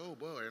groomsman. I was like, oh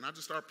boy, and I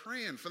just started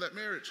praying for that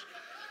marriage.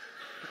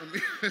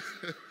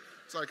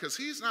 It's like, because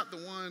he's not the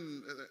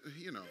one,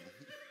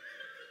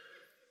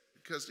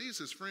 because he's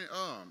his friend.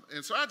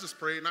 And so I just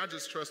prayed and I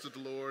just trusted the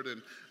Lord,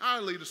 and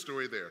I'll leave the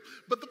story there.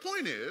 But the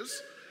point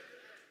is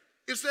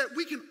that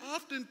we can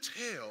often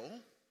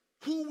tell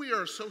who we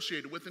are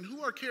associated with and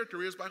who our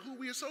character is by who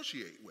we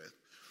associate with.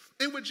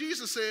 And what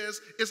Jesus says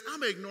is,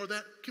 I'm going to ignore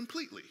that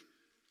completely.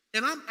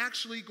 And I'm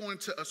actually going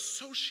to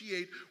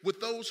associate with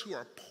those who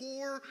are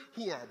poor,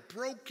 who are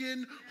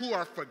broken, who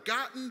are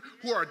forgotten,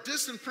 who are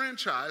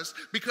disenfranchised,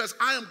 because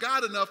I am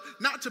God enough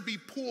not to be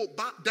pulled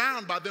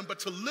down by them, but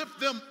to lift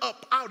them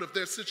up out of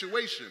their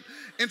situation.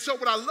 And so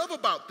what I love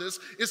about this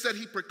is that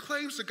he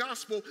proclaims the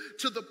gospel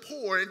to the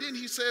poor. And then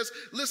he says,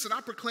 listen,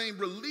 I proclaim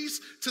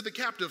release to the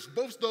captives,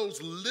 both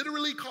those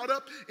literally caught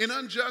up in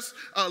unjust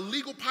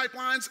legal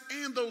pipelines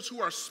and those who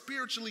are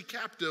spiritually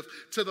captive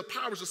to the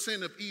powers of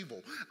sin of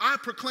evil. I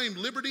proclaim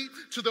liberty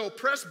to the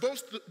oppressed,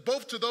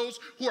 both to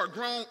those who are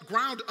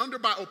ground under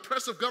by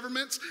oppressive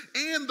governments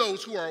and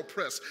those who are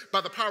oppressed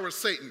by the power of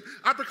Satan.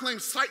 I proclaim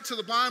sight to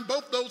the blind,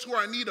 both those who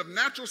are in need of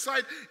natural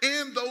sight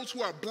and those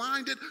who are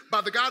blinded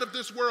by the God of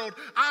this world.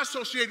 I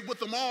associate with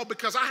them all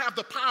because I have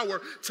the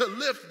power to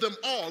lift them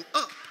all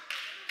up.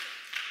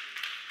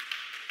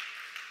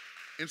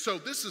 And so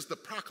this is the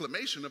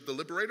proclamation of the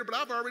Liberator, but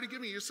I've already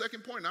given you a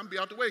second point, and I'm going to be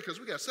out the way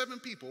because we got 7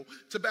 people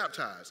to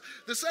baptize.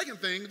 The second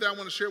thing that I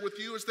want to share with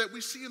you is that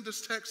we see in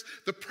this text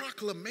the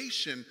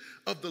proclamation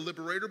of the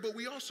Liberator, but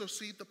we also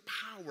see the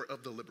power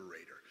of the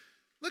Liberator.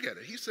 Look at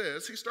it. He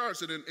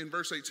starts it in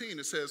verse 18.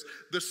 It says,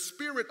 the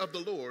Spirit of the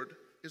Lord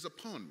is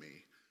upon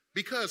me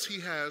because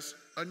he has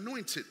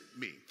anointed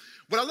me.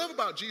 What I love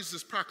about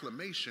Jesus'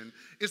 proclamation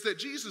is that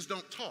Jesus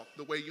don't talk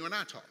the way you and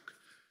I talk.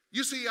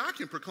 You see, I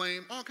can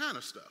proclaim all kind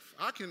of stuff.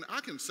 I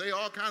can say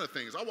all kind of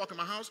things. I walk in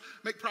my house,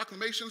 make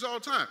proclamations all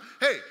the time.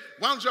 Hey,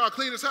 why don't y'all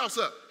clean this house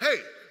up? Hey.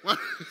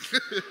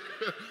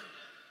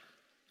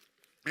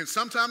 And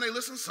sometimes they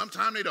listen,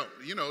 sometimes they don't.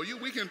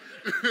 We can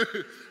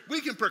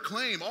we can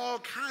proclaim all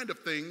kind of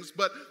things,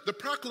 but the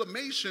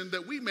proclamation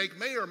that we make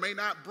may or may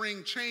not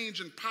bring change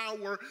and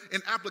power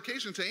and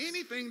application to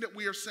anything that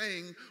we are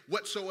saying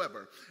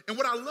whatsoever. And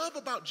what I love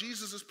about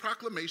Jesus'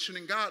 proclamation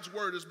and God's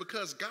word is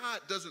because God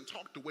doesn't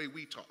talk the way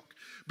we talk.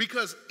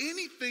 Because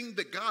anything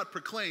that God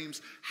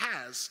proclaims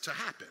has to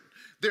happen.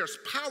 There's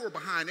power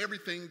behind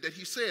everything that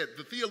he said.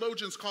 The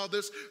theologians call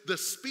this the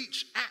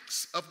speech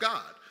acts of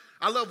God.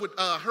 I love what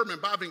Herman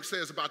Bavinck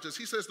says about this.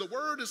 He says, the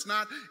word is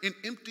not an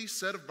empty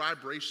set of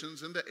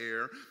vibrations in the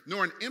air,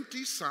 nor an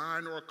empty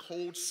sign or a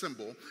cold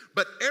symbol,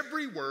 but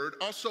every word,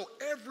 also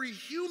every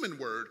human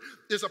word,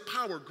 is a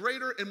power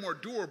greater and more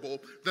durable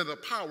than the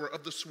power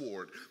of the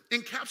sword.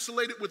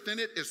 Encapsulated within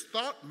it is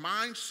thought,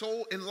 mind,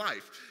 soul, and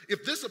life.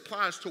 If this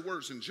applies to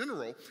words in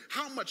general,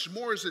 how much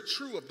more is it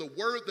true of the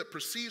word that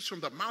proceeds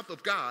from the mouth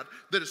of God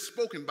that is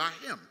spoken by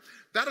him?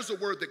 That is a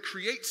word that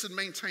creates and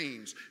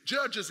maintains,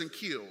 judges and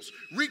kills,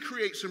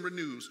 recreates and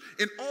renews,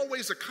 and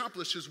always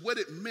accomplishes what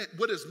is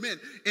meant,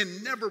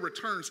 and never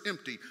returns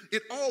empty.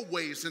 It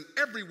always and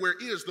everywhere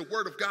is the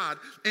word of God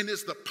and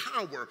is the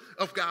power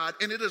of God,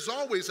 and it is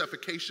always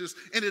efficacious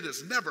and it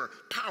is never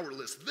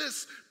powerless.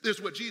 This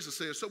is what Jesus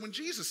says. So when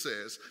Jesus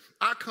says,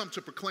 I come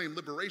to proclaim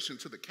liberation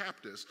to the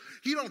captives,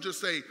 he don't just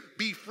say,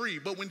 be free,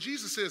 but when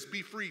Jesus says,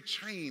 be free,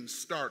 chains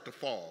start to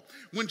fall.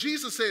 When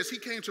Jesus says he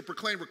came to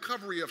proclaim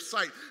recovery of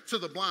sight to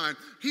the blind,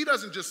 he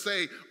doesn't just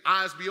say,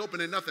 eyes be open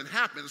and nothing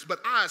happens, but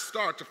eyes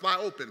start to fly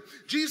open.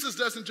 Jesus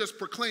doesn't just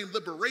proclaim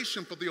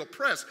liberation for the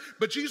oppressed,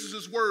 but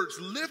Jesus' words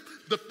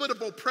lift the foot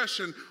of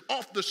oppression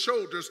off the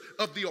shoulders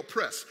of the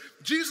oppressed.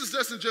 Jesus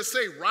doesn't just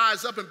say,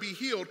 rise up and be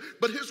healed,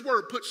 but his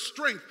word puts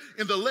strength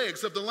in the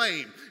legs of the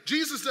lame.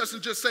 Jesus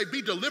doesn't just say,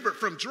 be delivered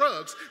from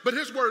drugs, but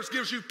his words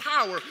gives you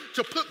power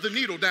to put the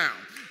needle down.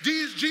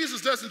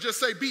 Jesus doesn't just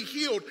say be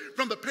healed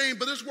from the pain,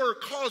 but his word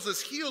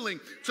causes healing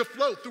to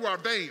flow through our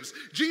veins.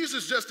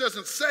 Jesus just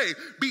doesn't say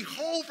be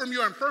whole from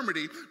your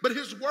infirmity, but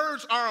his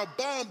words are a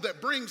balm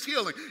that brings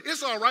healing.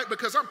 It's all right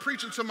because I'm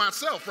preaching to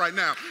myself right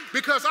now,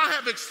 because I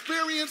have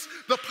experienced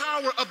the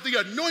power of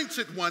the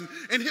anointed one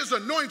and his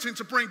anointing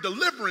to bring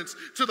deliverance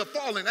to the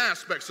fallen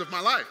aspects of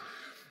my life.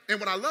 And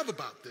what I love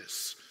about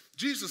this,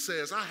 Jesus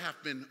says, I have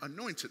been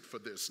anointed for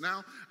this.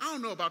 Now, I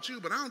don't know about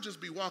you, but I don't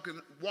just be walking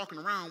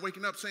around,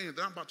 waking up saying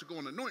that I'm about to go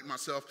and anoint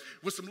myself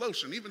with some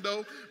lotion, even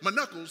though my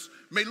knuckles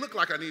may look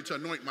like I need to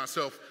anoint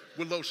myself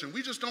with lotion.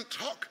 We just don't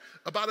talk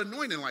about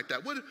anointing like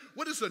that.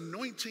 What does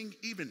anointing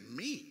even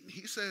mean?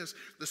 He says,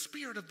 the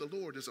Spirit of the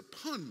Lord is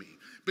upon me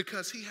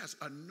because he has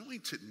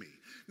anointed me.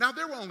 Now,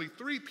 there were only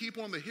 3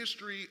 people in the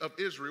history of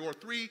Israel, or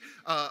 3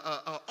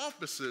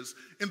 offices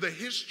in the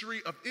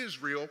history of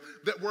Israel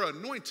that were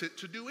anointed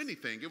to do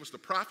anything. It was the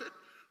prophet,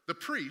 the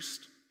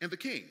priest, and the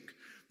king.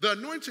 The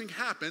anointing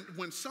happened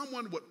when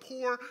someone would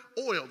pour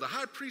oil. The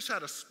high priest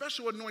had a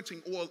special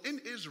anointing oil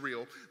in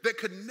Israel that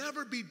could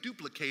never be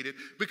duplicated,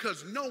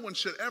 because no one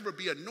should ever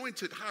be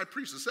anointed high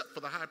priest except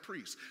for the high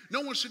priest. No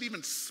one should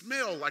even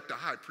smell like the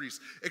high priest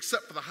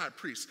except for the high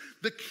priest.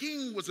 The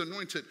king was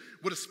anointed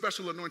with a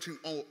special anointing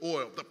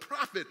oil. The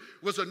prophet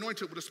was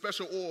anointed with a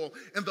special oil.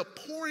 And the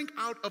pouring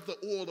out of the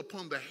oil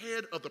upon the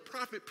head of the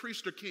prophet,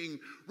 priest, or king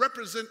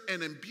represent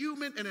an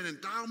imbuement and an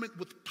endowment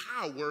with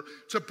power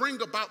to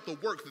bring about the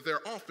work that their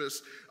office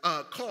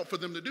called for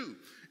them to do.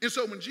 And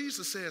so when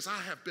Jesus says, I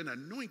have been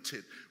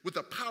anointed with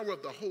the power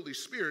of the Holy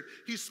Spirit,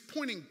 he's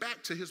pointing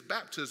back to his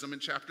baptism in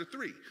chapter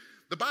 3.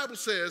 The Bible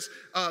says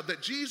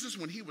that Jesus,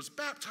 when he was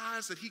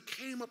baptized, that he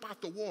came up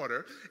out the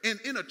water, and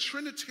in a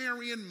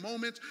Trinitarian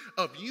moment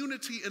of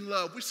unity and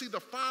love, we see the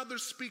Father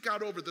speak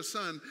out over the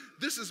Son,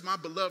 this is my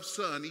beloved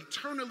Son,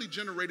 eternally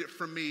generated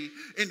from me,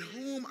 in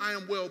whom I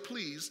am well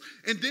pleased.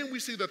 And then we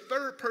see the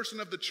third person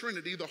of the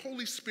Trinity, the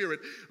Holy Spirit,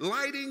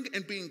 lighting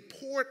and being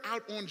poured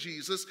out on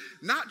Jesus,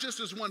 not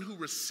just as one who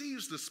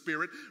receives the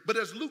Spirit, but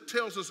as Luke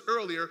tells us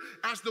earlier,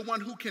 as the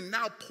one who can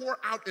now pour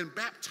out and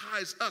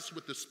baptize us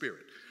with the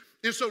Spirit.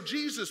 And so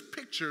Jesus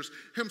pictures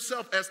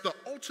himself as the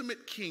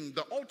ultimate king,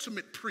 the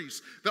ultimate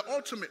priest, the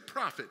ultimate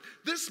prophet.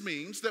 This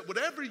means that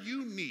whatever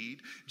you need,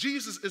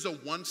 Jesus is a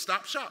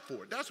one-stop shop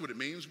for it. That's what it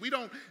means. We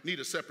don't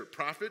need a separate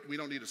prophet. We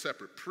don't need a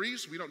separate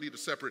priest. We don't need a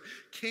separate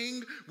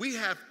king. We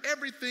have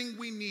everything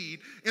we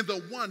need in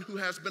the one who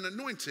has been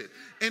anointed.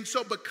 And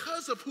so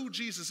because of who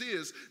Jesus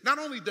is, not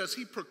only does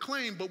he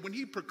proclaim, but when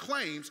he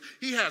proclaims,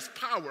 he has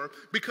power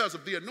because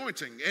of the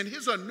anointing. And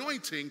his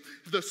anointing,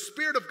 the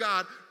Spirit of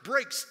God,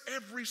 breaks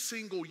every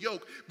single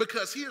yoke,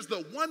 because he is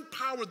the one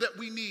power that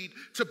we need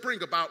to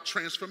bring about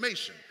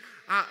transformation.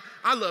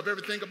 I love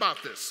everything about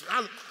this.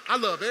 I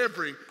love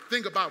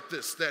everything about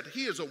this, that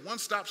he is a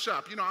one-stop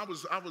shop. You know,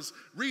 I was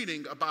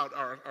reading about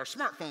our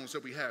smartphones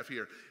that we have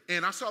here,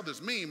 and I saw this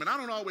meme, and I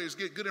don't always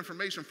get good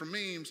information from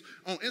memes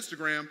on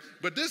Instagram,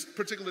 but this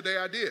particular day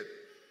I did.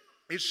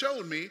 it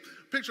showed me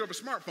a picture of a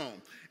smartphone.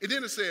 And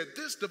then it said,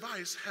 this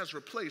device has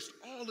replaced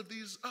all of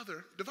these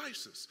other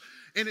devices.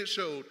 And it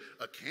showed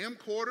a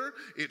camcorder,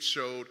 it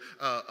showed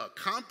a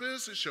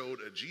compass, it showed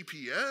a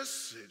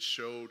GPS, it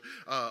showed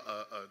a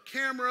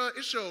camera,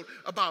 it showed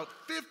about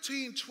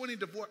 15, 20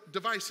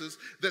 devices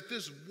that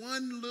this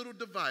one little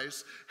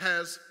device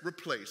has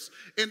replaced.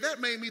 And that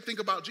made me think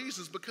about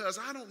Jesus, because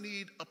I don't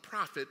need a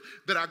prophet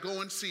that I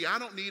go and see. I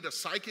don't need a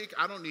psychic.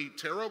 I don't need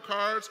tarot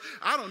cards.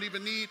 I don't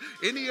even need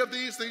any of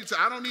these things.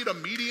 I don't need a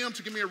medium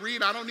to give me a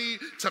read. I don't need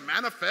to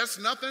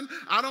manifest nothing.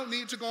 I don't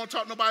need to go and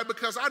talk to nobody,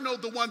 because I know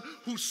the one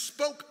who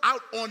spoke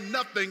out on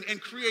nothing and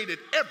created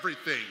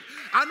everything.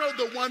 I know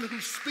the one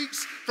who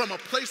speaks from a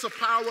place of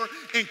power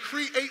and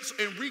creates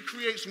and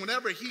recreates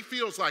whenever he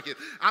feels like it.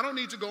 I don't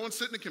need to go and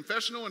sit in the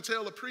confessional and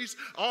tell the priest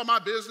all my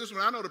business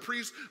when I know the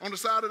priest on the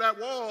side of that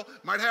wall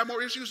might have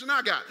more issues than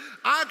I got.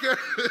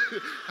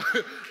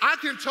 I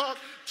can talk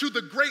to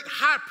the great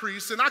high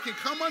priest, and I can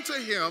come unto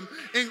him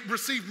and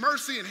receive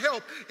mercy and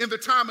help in the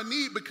time of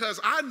need, because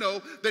I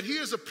know that he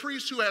is a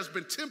priest who has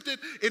been tempted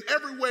in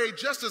every way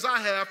just as I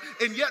have,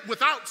 and yet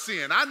without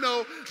sin. I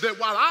know that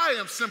while I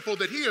am sinful,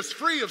 that he is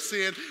free of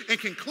sin and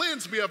can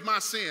cleanse me of my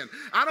sin.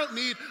 I don't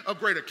need a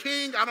greater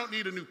king. I don't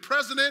need a new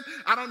president.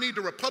 I don't need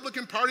the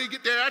Republican Party to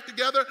get their act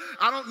together.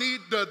 I don't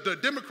need the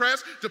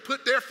Democrats to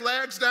put their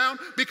flags down,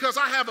 because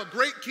I have a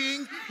great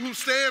king who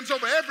stands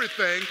over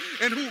everything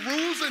and who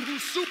rules and who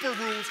super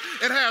rules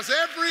and has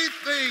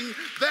everything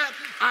that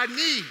I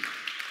need.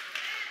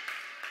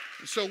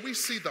 So we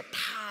see the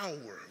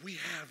power. We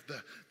have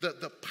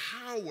the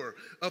power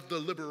of the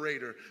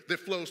Liberator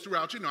that flows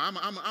throughout. You know, I'm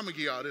gonna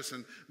give y'all this,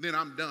 and then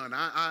I'm done.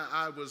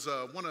 I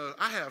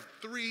have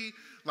three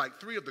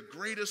of the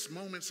greatest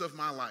moments of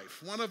my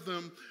life. One of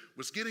them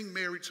was getting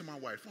married to my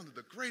wife. One of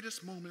the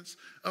greatest moments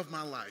of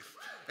my life.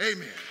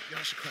 Amen.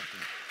 Y'all should clap for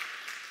me.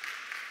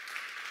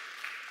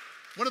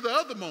 One of the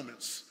other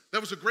moments that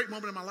was a great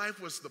moment in my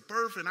life was the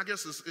birth, and I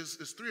guess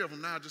it's three of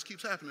them now. It just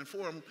keeps happening.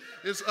 Four of them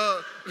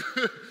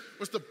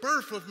was the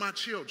birth of my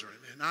children,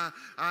 and I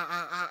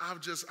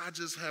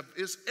just have.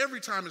 It's every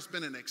time it's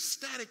been an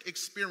ecstatic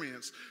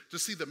experience to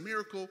see the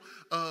miracle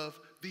of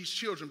these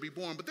children be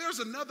born. But there's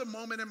another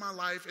moment in my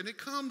life, and it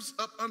comes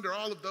up under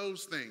all of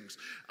those things.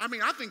 I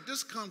mean, I think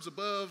this comes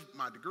above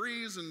my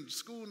degrees and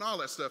school and all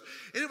that stuff.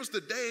 And it was the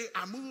day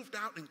I moved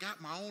out and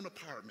got my own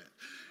apartment.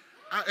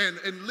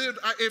 And lived.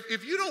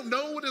 If you don't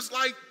know what it's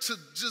like to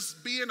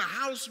just be in a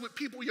house with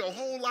people your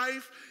whole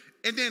life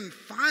and then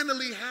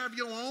finally have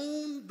your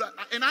own,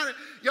 and I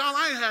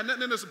ain't had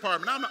nothing in this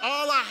apartment.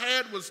 All I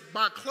had was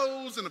my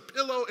clothes and a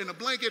pillow and a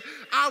blanket.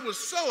 I was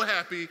so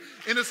happy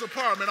in this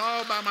apartment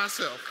all by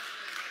myself.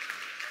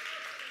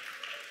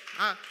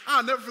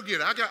 I'll never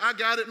forget it. I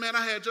got it, man.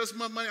 I had just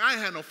my money. I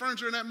ain't had no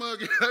furniture in that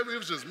mug. It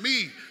was just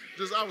me.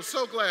 I was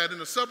so glad. In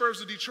the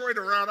suburbs of Detroit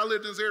I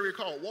lived in this area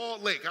called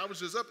Walled Lake. I was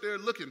just up there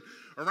looking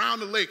around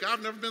the lake.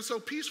 I've never been so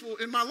peaceful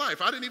in my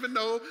life. I didn't even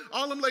know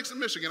all them lakes in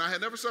Michigan. I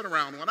had never sat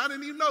around one. I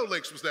didn't even know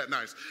lakes was that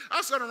nice.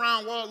 I sat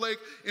around Walled Lake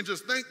and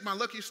just thanked my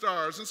lucky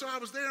stars. And so I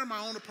was there in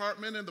my own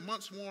apartment, and the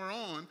months wore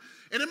on.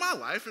 And in my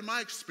life, in my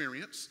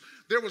experience,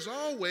 there was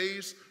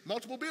always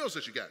multiple bills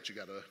that you got. You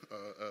got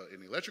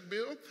an electric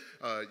bill,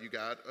 you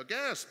got a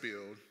gas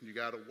bill, you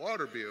got a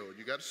water bill,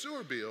 you got a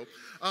sewer bill.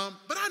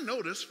 But I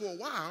noticed for a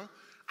while,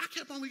 I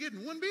kept only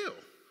getting one bill.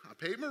 I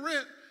paid my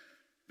rent,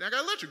 then I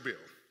got an electric bill.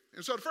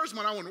 And so the first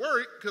month I wasn't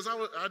worried, because I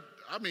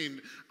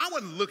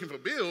wasn't looking for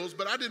bills,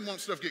 but I didn't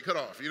want stuff to get cut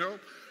off, you know?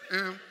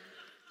 And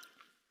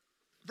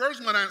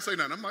first month I didn't say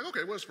nothing. I'm like,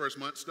 okay, well, it's first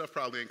month, stuff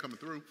probably ain't coming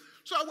through.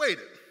 So I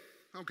waited.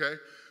 Okay,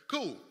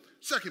 cool.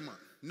 Second month,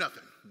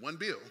 nothing. One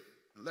bill,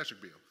 an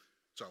electric bill.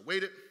 So I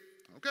waited.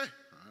 Okay,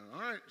 all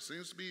right,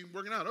 seems to be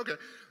working out. Okay.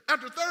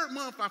 After the third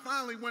month, I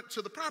finally went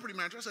to the property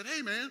manager. I said,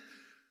 hey, man,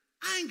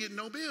 I ain't getting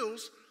no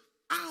bills.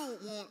 I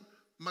don't want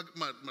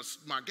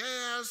my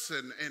gas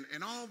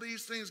and all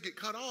these things get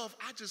cut off.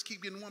 I just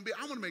keep getting one bill.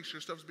 I want to make sure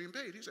stuff's being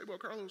paid. He said, well,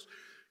 Carlos,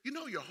 you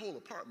know your whole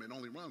apartment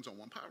only runs on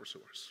one power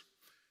source.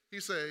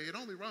 He said, it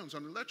only runs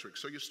on electric.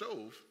 So your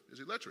stove is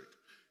electric.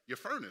 Your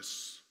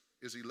furnace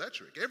is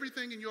electric.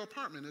 Everything in your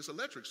apartment is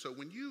electric. So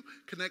when you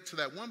connect to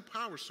that one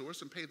power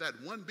source and pay that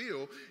one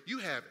bill, you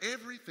have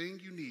everything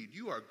you need.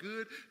 You are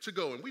good to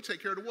go. And we take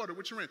care of the water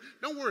with your rent.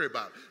 Don't worry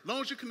about it. As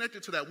long as you're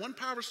connected to that one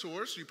power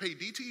source, you pay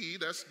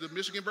DTE, that's the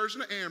Michigan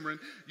version of Ameren,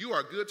 you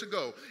are good to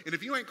go. And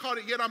if you ain't caught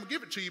it yet, I'm going to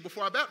give it to you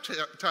before I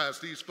baptize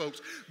these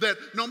folks, that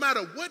no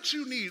matter what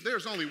you need,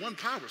 there's only one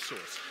power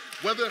source.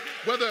 Whether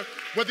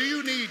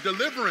you need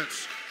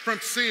deliverance from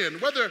sin,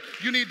 whether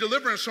you need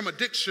deliverance from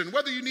addiction,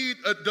 whether you need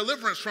a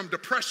deliverance from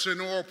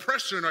depression or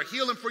oppression or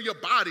healing for your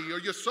body or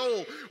your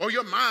soul or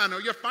your mind or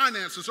your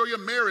finances or your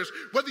marriage,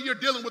 whether you're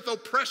dealing with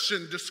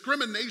oppression,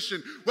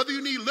 discrimination, whether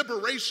you need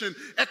liberation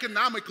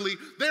economically,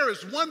 there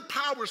is one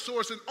power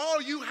source, and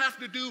all you have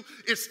to do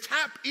is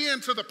tap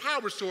into the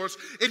power source,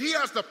 and he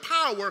has the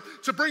power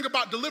to bring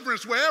about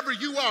deliverance wherever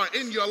you are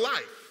in your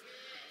life.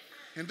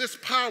 And this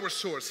power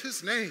source,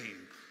 his name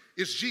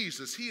is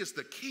Jesus. He is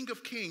the King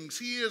of Kings.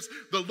 He is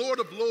the Lord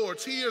of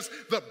Lords. He is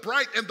the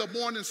bright and the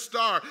morning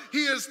star.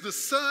 He is the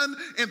Son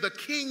and the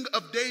King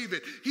of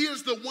David. He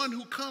is the one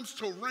who comes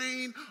to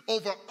reign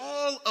over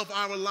all of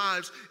our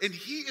lives. And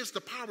he is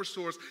the power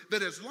source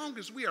that as long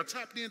as we are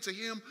tapped into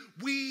him,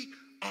 we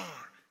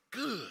are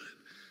good.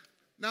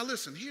 Now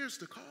listen, here's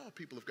the call,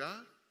 people of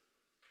God.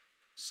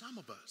 Some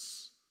of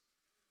us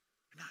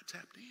are not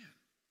tapped in.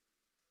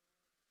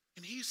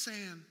 And he's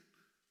saying,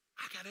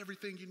 I got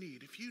everything you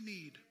need. If you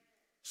need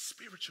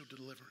spiritual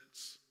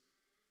deliverance,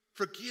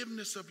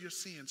 forgiveness of your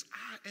sins,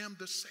 I am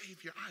the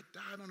Savior. I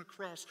died on a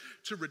cross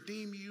to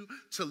redeem you,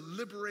 to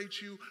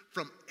liberate you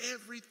from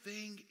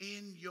everything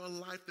in your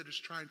life that is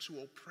trying to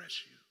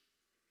oppress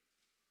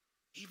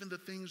you. Even the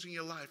things in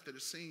your life that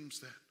it seems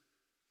that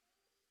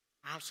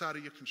are outside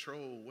of your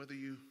control, whether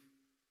you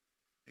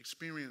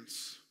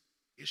experience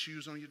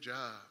issues on your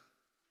job,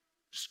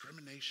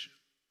 discrimination,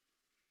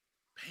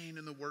 pain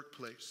in the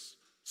workplace,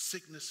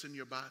 sickness in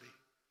your body.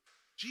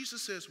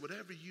 Jesus says,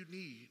 whatever you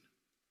need,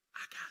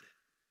 I got it.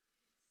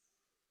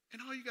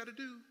 And all you got to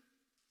do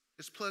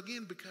is plug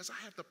in because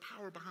I have the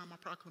power behind my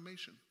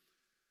proclamation.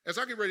 As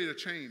I get ready to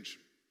change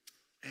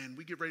and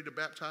we get ready to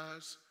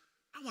baptize,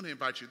 I want to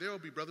invite you. There will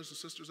be brothers and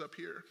sisters up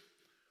here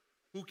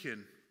who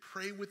can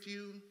pray with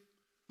you,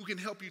 who can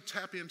help you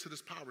tap into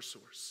this power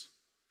source.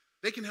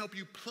 They can help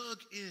you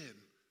plug in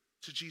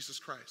to Jesus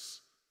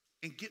Christ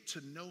and get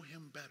to know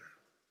him better.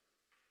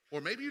 Or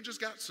maybe you just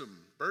got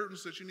some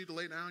burdens that you need to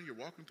lay down. You're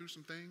walking through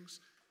some things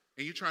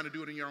and you're trying to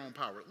do it in your own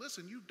power.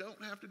 Listen, you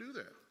don't have to do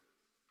that.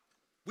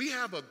 We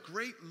have a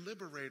great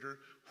liberator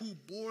who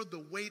bore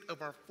the weight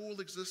of our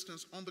full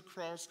existence on the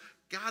cross,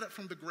 got it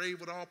from the grave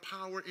with all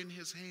power in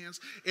his hands,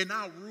 and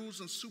now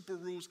rules and super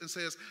rules and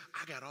says,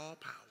 I got all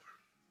power.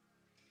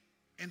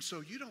 And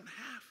so you don't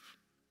have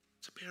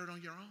to bear it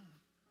on your own.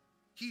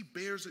 He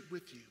bears it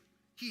with you.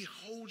 He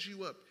holds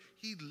you up.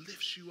 He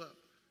lifts you up.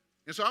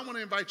 And so I want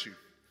to invite you,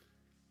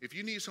 if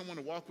you need someone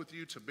to walk with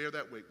you, to bear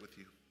that weight with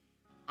you,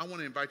 I want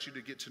to invite you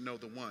to get to know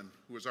the one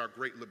who is our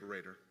great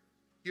liberator.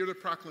 Hear the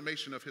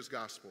proclamation of his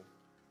gospel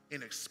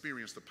and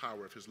experience the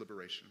power of his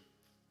liberation.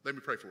 Let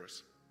me pray for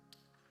us.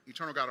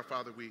 Eternal God, our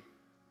Father, we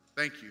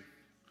thank you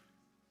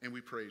and we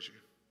praise you.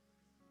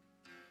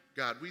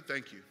 God, we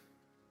thank you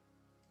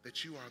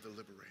that you are the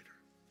liberator,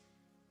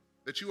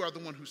 that you are the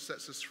one who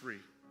sets us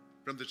free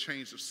from the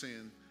chains of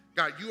sin.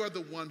 God, you are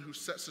the one who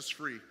sets us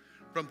free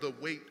from the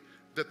weight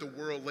that the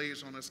world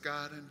lays on us,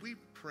 God, and we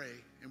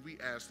pray and we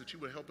ask that you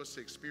would help us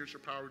to experience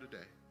your power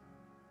today.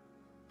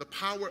 The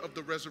power of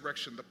the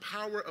resurrection, the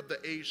power of the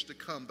age to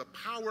come, the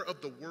power of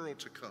the world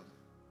to come.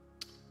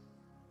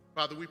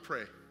 Father, we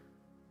pray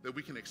that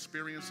we can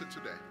experience it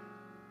today.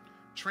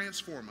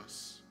 Transform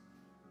us.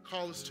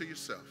 Call us to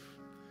yourself.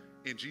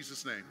 In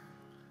Jesus' name,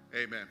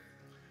 amen.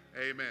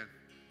 Amen.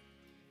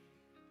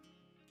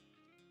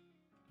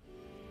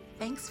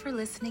 Thanks for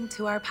listening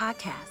to our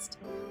podcast.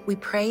 We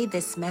pray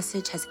this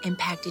message has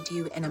impacted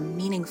you in a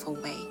meaningful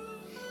way.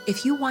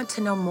 If you want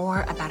to know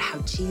more about how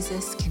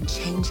Jesus can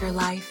change your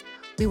life,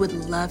 we would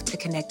love to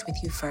connect with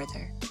you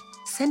further.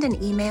 Send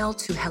an email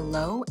to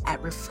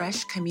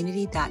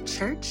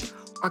hello@refreshcommunity.church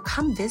or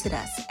come visit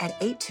us at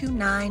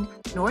 829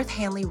 North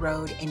Hanley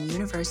Road in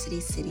University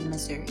City,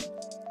 Missouri.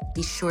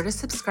 Be sure to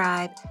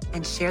subscribe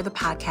and share the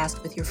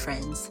podcast with your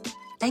friends.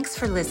 Thanks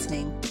for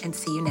listening and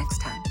see you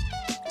next time.